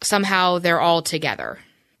somehow they're all together.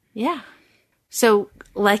 Yeah. So,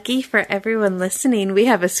 lucky for everyone listening, we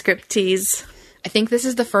have a script tease. I think this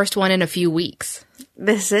is the first one in a few weeks.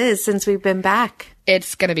 This is, since we've been back.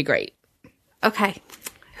 It's going to be great. Okay.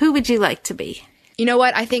 Who would you like to be? You know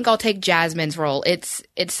what? I think I'll take Jasmine's role. It's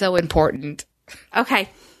so important. Okay.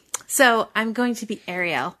 So, I'm going to be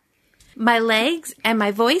Ariel. My legs and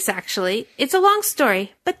my voice, actually. It's a long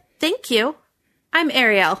story, but thank you. I'm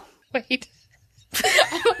Ariel. Wait.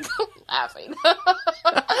 I'm laughing.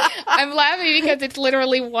 I'm laughing because it's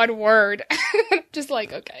literally one word. Just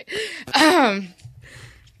like, okay.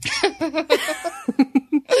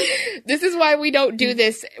 This is why we don't do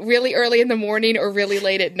this really early in the morning or really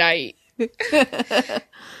late at night.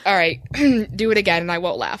 All right. Do it again and I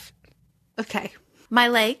won't laugh. Okay. My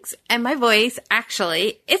legs and my voice,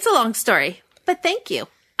 actually, it's a long story, but thank you.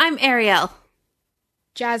 I'm Ariel.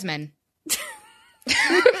 Jasmine.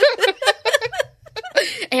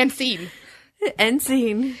 And scene. End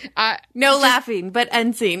scene. No laughing, but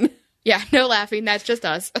end scene. Yeah, no laughing. That's just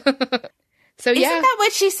us. So yeah. Isn't that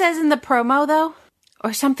what she says in the promo, though?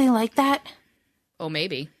 Or something like that? Oh,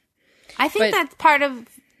 maybe. I think that's part of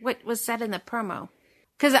what was said in the promo.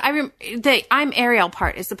 Because the I'm Ariel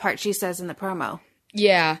part is the part she says in the promo.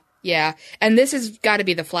 Yeah. And this has got to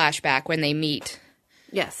be the flashback when they meet.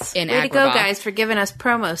 Yes. In Way to go, guys, for giving us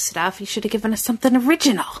promo stuff. You should have given us something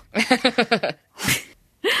original.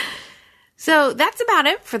 So that's about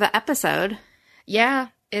it for the episode. Yeah,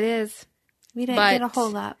 it is. We didn't get a whole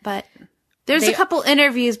lot, but there's a couple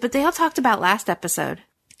interviews, but they all talked about last episode.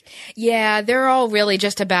 Yeah, they're all really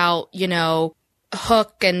just about,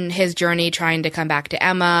 Hook and his journey trying to come back to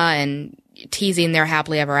Emma and teasing their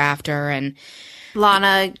happily ever after, and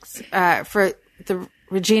Lana for the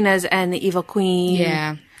Reginas and the Evil Queen.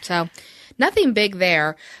 Yeah, so nothing big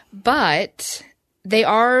there, but they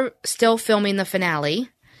are still filming the finale.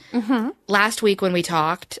 Mm-hmm. Last week when we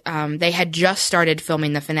talked, they had just started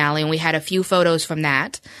filming the finale, and we had a few photos from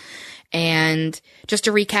that. And just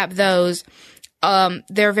to recap those,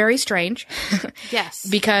 they're very strange. Yes.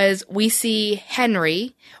 Because we see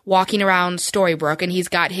Henry walking around Storybrooke, and he's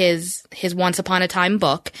got his Once Upon a Time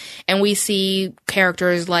book, and we see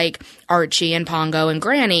characters like Archie and Pongo and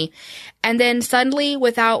Granny. And then suddenly,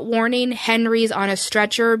 without warning, Henry's on a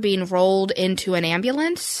stretcher being rolled into an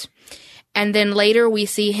ambulance. And then later we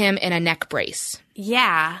see him in a neck brace.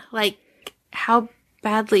 Yeah. Like, how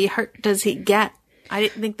badly hurt does he get? I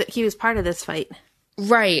didn't think that he was part of this fight.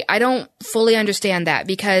 Right. I don't fully understand that,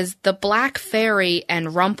 because the Black Fairy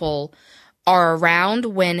and Rumple are around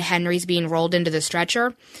when Henry's being rolled into the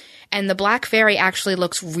stretcher. And the Black Fairy actually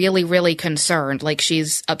looks really, really concerned, like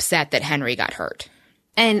she's upset that Henry got hurt.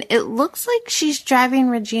 And it looks like she's driving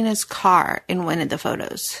Regina's car in one of the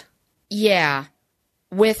photos. Yeah.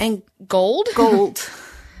 With gold? Gold.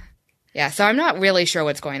 Yeah, so I'm not really sure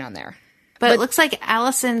what's going on there. But it looks like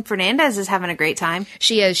Allison Fernandez is having a great time.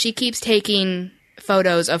 She is. She keeps taking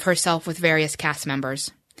photos of herself with various cast members.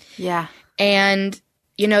 Yeah. And,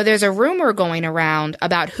 you know, there's a rumor going around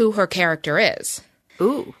about who her character is.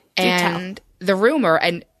 Ooh. And the rumor,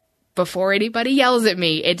 and before anybody yells at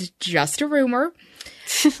me, it's just a rumor,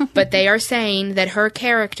 but they are saying that her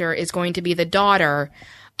character is going to be the daughter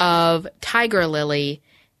of Tiger Lily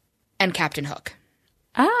and Captain Hook.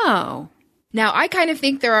 Oh. Now, I kind of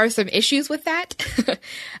think there are some issues with that.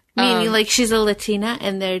 Meaning like she's a Latina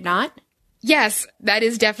and they're not? Yes, that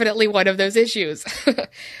is definitely one of those issues.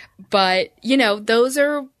 But, you know, those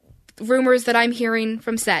are rumors that I'm hearing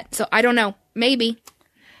from set. So I don't know. Maybe.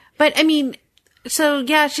 But, I mean, so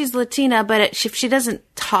yeah, she's Latina, but if she doesn't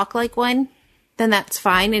talk like one, then that's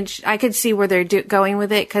fine. And I could see where they're going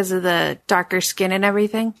with it because of the darker skin and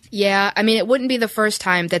everything. Yeah, I mean, it wouldn't be the first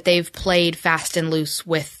time that they've played fast and loose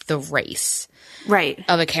with the race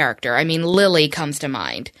of a character. I mean, Lily comes to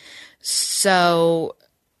mind. So,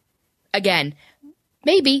 again,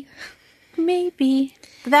 maybe. Maybe.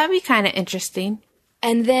 That'd be kind of interesting.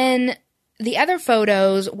 And then the other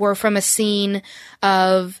photos were from a scene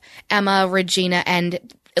of Emma, Regina, and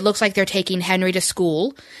it looks like they're taking Henry to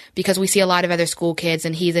school because we see a lot of other school kids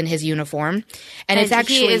and he's in his uniform. And it's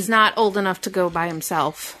actually... he is not old enough to go by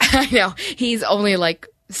himself. I know. He's only like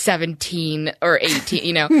 17 or 18,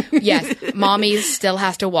 you know. Yes, mommy still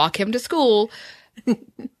has to walk him to school.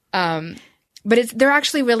 But they're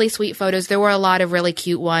actually really sweet photos. There were a lot of really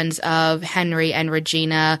cute ones of Henry and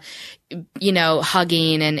Regina, you know,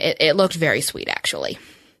 hugging, and it looked very sweet, actually.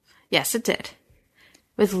 Yes, it did.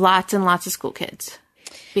 With lots and lots of school kids.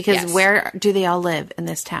 Because where do they all live in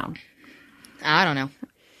this town? I don't know.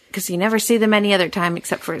 Because you never see them any other time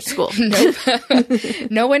except for at school. Nope.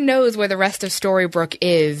 No one knows where the rest of Storybrooke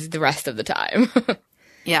is the rest of the time.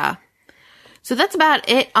 Yeah. So that's about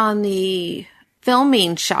it on the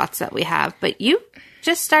filming shots that we have. But you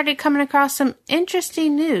just started coming across some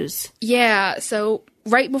interesting news. Yeah, so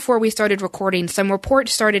right before we started recording, some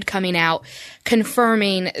reports started coming out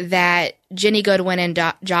confirming that Ginny Goodwin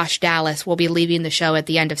and Josh Dallas will be leaving the show at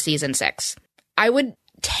the end of season 6. I would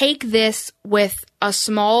take this with a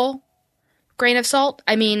small grain of salt.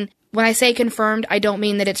 I mean, when I say confirmed, I don't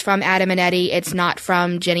mean that it's from Adam and Eddie. It's not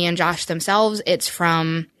from Ginny and Josh themselves. It's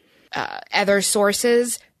from other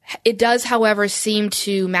sources. It does, however, seem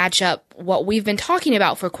to match up what we've been talking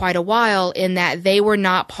about for quite a while in that they were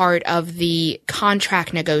not part of the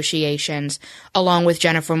contract negotiations along with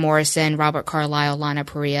Jennifer Morrison, Robert Carlyle, Lana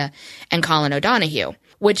Parrilla, and Colin O'Donoghue.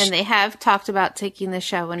 And they have talked about taking the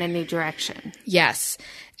show in a new direction. Yes.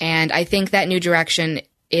 And I think that new direction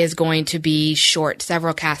is going to be short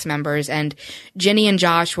several cast members. And Ginny and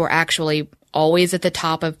Josh were actually always at the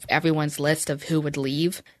top of everyone's list of who would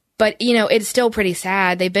leave. But, you know, it's still pretty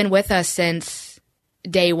sad. They've been with us since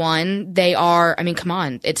day one. They are, I mean, come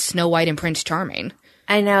on. It's Snow White and Prince Charming.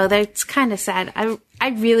 I know. That's kind of sad. I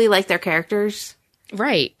really like their characters.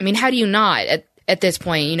 Right. I mean, how do you not at this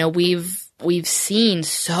point? You know, we've seen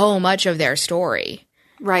so much of their story.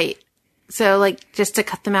 Right. So, like, just to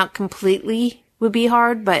cut them out completely would be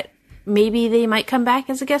hard, but maybe they might come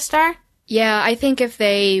back as a guest star? Yeah, I think if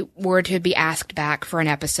they were to be asked back for an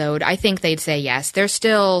episode, I think they'd say yes. They're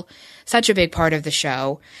still such a big part of the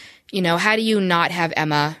show. You know, how do you not have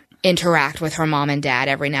Emma interact with her mom and dad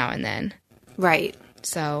every now and then? Right.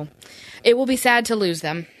 So, it will be sad to lose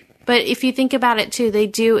them. But if you think about it, too, they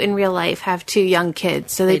do in real life have 2 young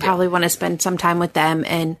kids, so they probably want to spend some time with them.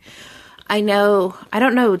 And I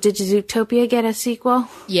don't know, did Zootopia get a sequel?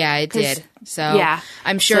 Yeah, it did. So, yeah.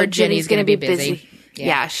 I'm sure Ginny's going to be busy.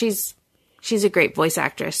 Yeah, she's a great voice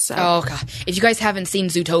actress. So. Oh, God. If you guys haven't seen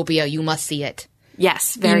Zootopia, you must see it.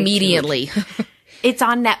 Yes, very immediately. It's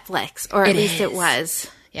on Netflix, or at least it was.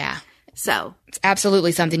 Yeah. So. It's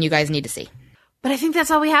absolutely something you guys need to see. But I think that's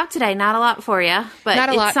all we have today. Not a lot for you, but Not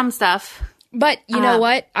a lot. Some stuff. But you know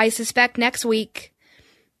what? I suspect next week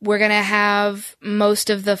we're going to have most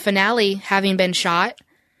of the finale having been shot.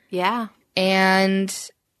 Yeah. And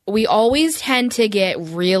we always tend to get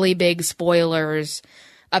really big spoilers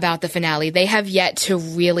about the finale. They have yet to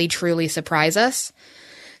really, truly surprise us.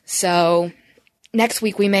 So next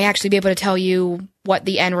week we may actually be able to tell you what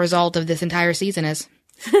the end result of this entire season is.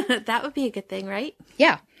 That would be a good thing, right?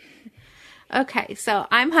 Yeah. Okay, so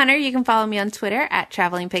I'm Hunter. You can follow me on Twitter at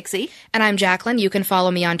Traveling Pixie. And I'm Jacqueline. You can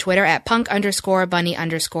follow me on Twitter at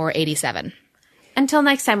punk_bunny_87. Until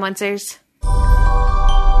next time, Oncers.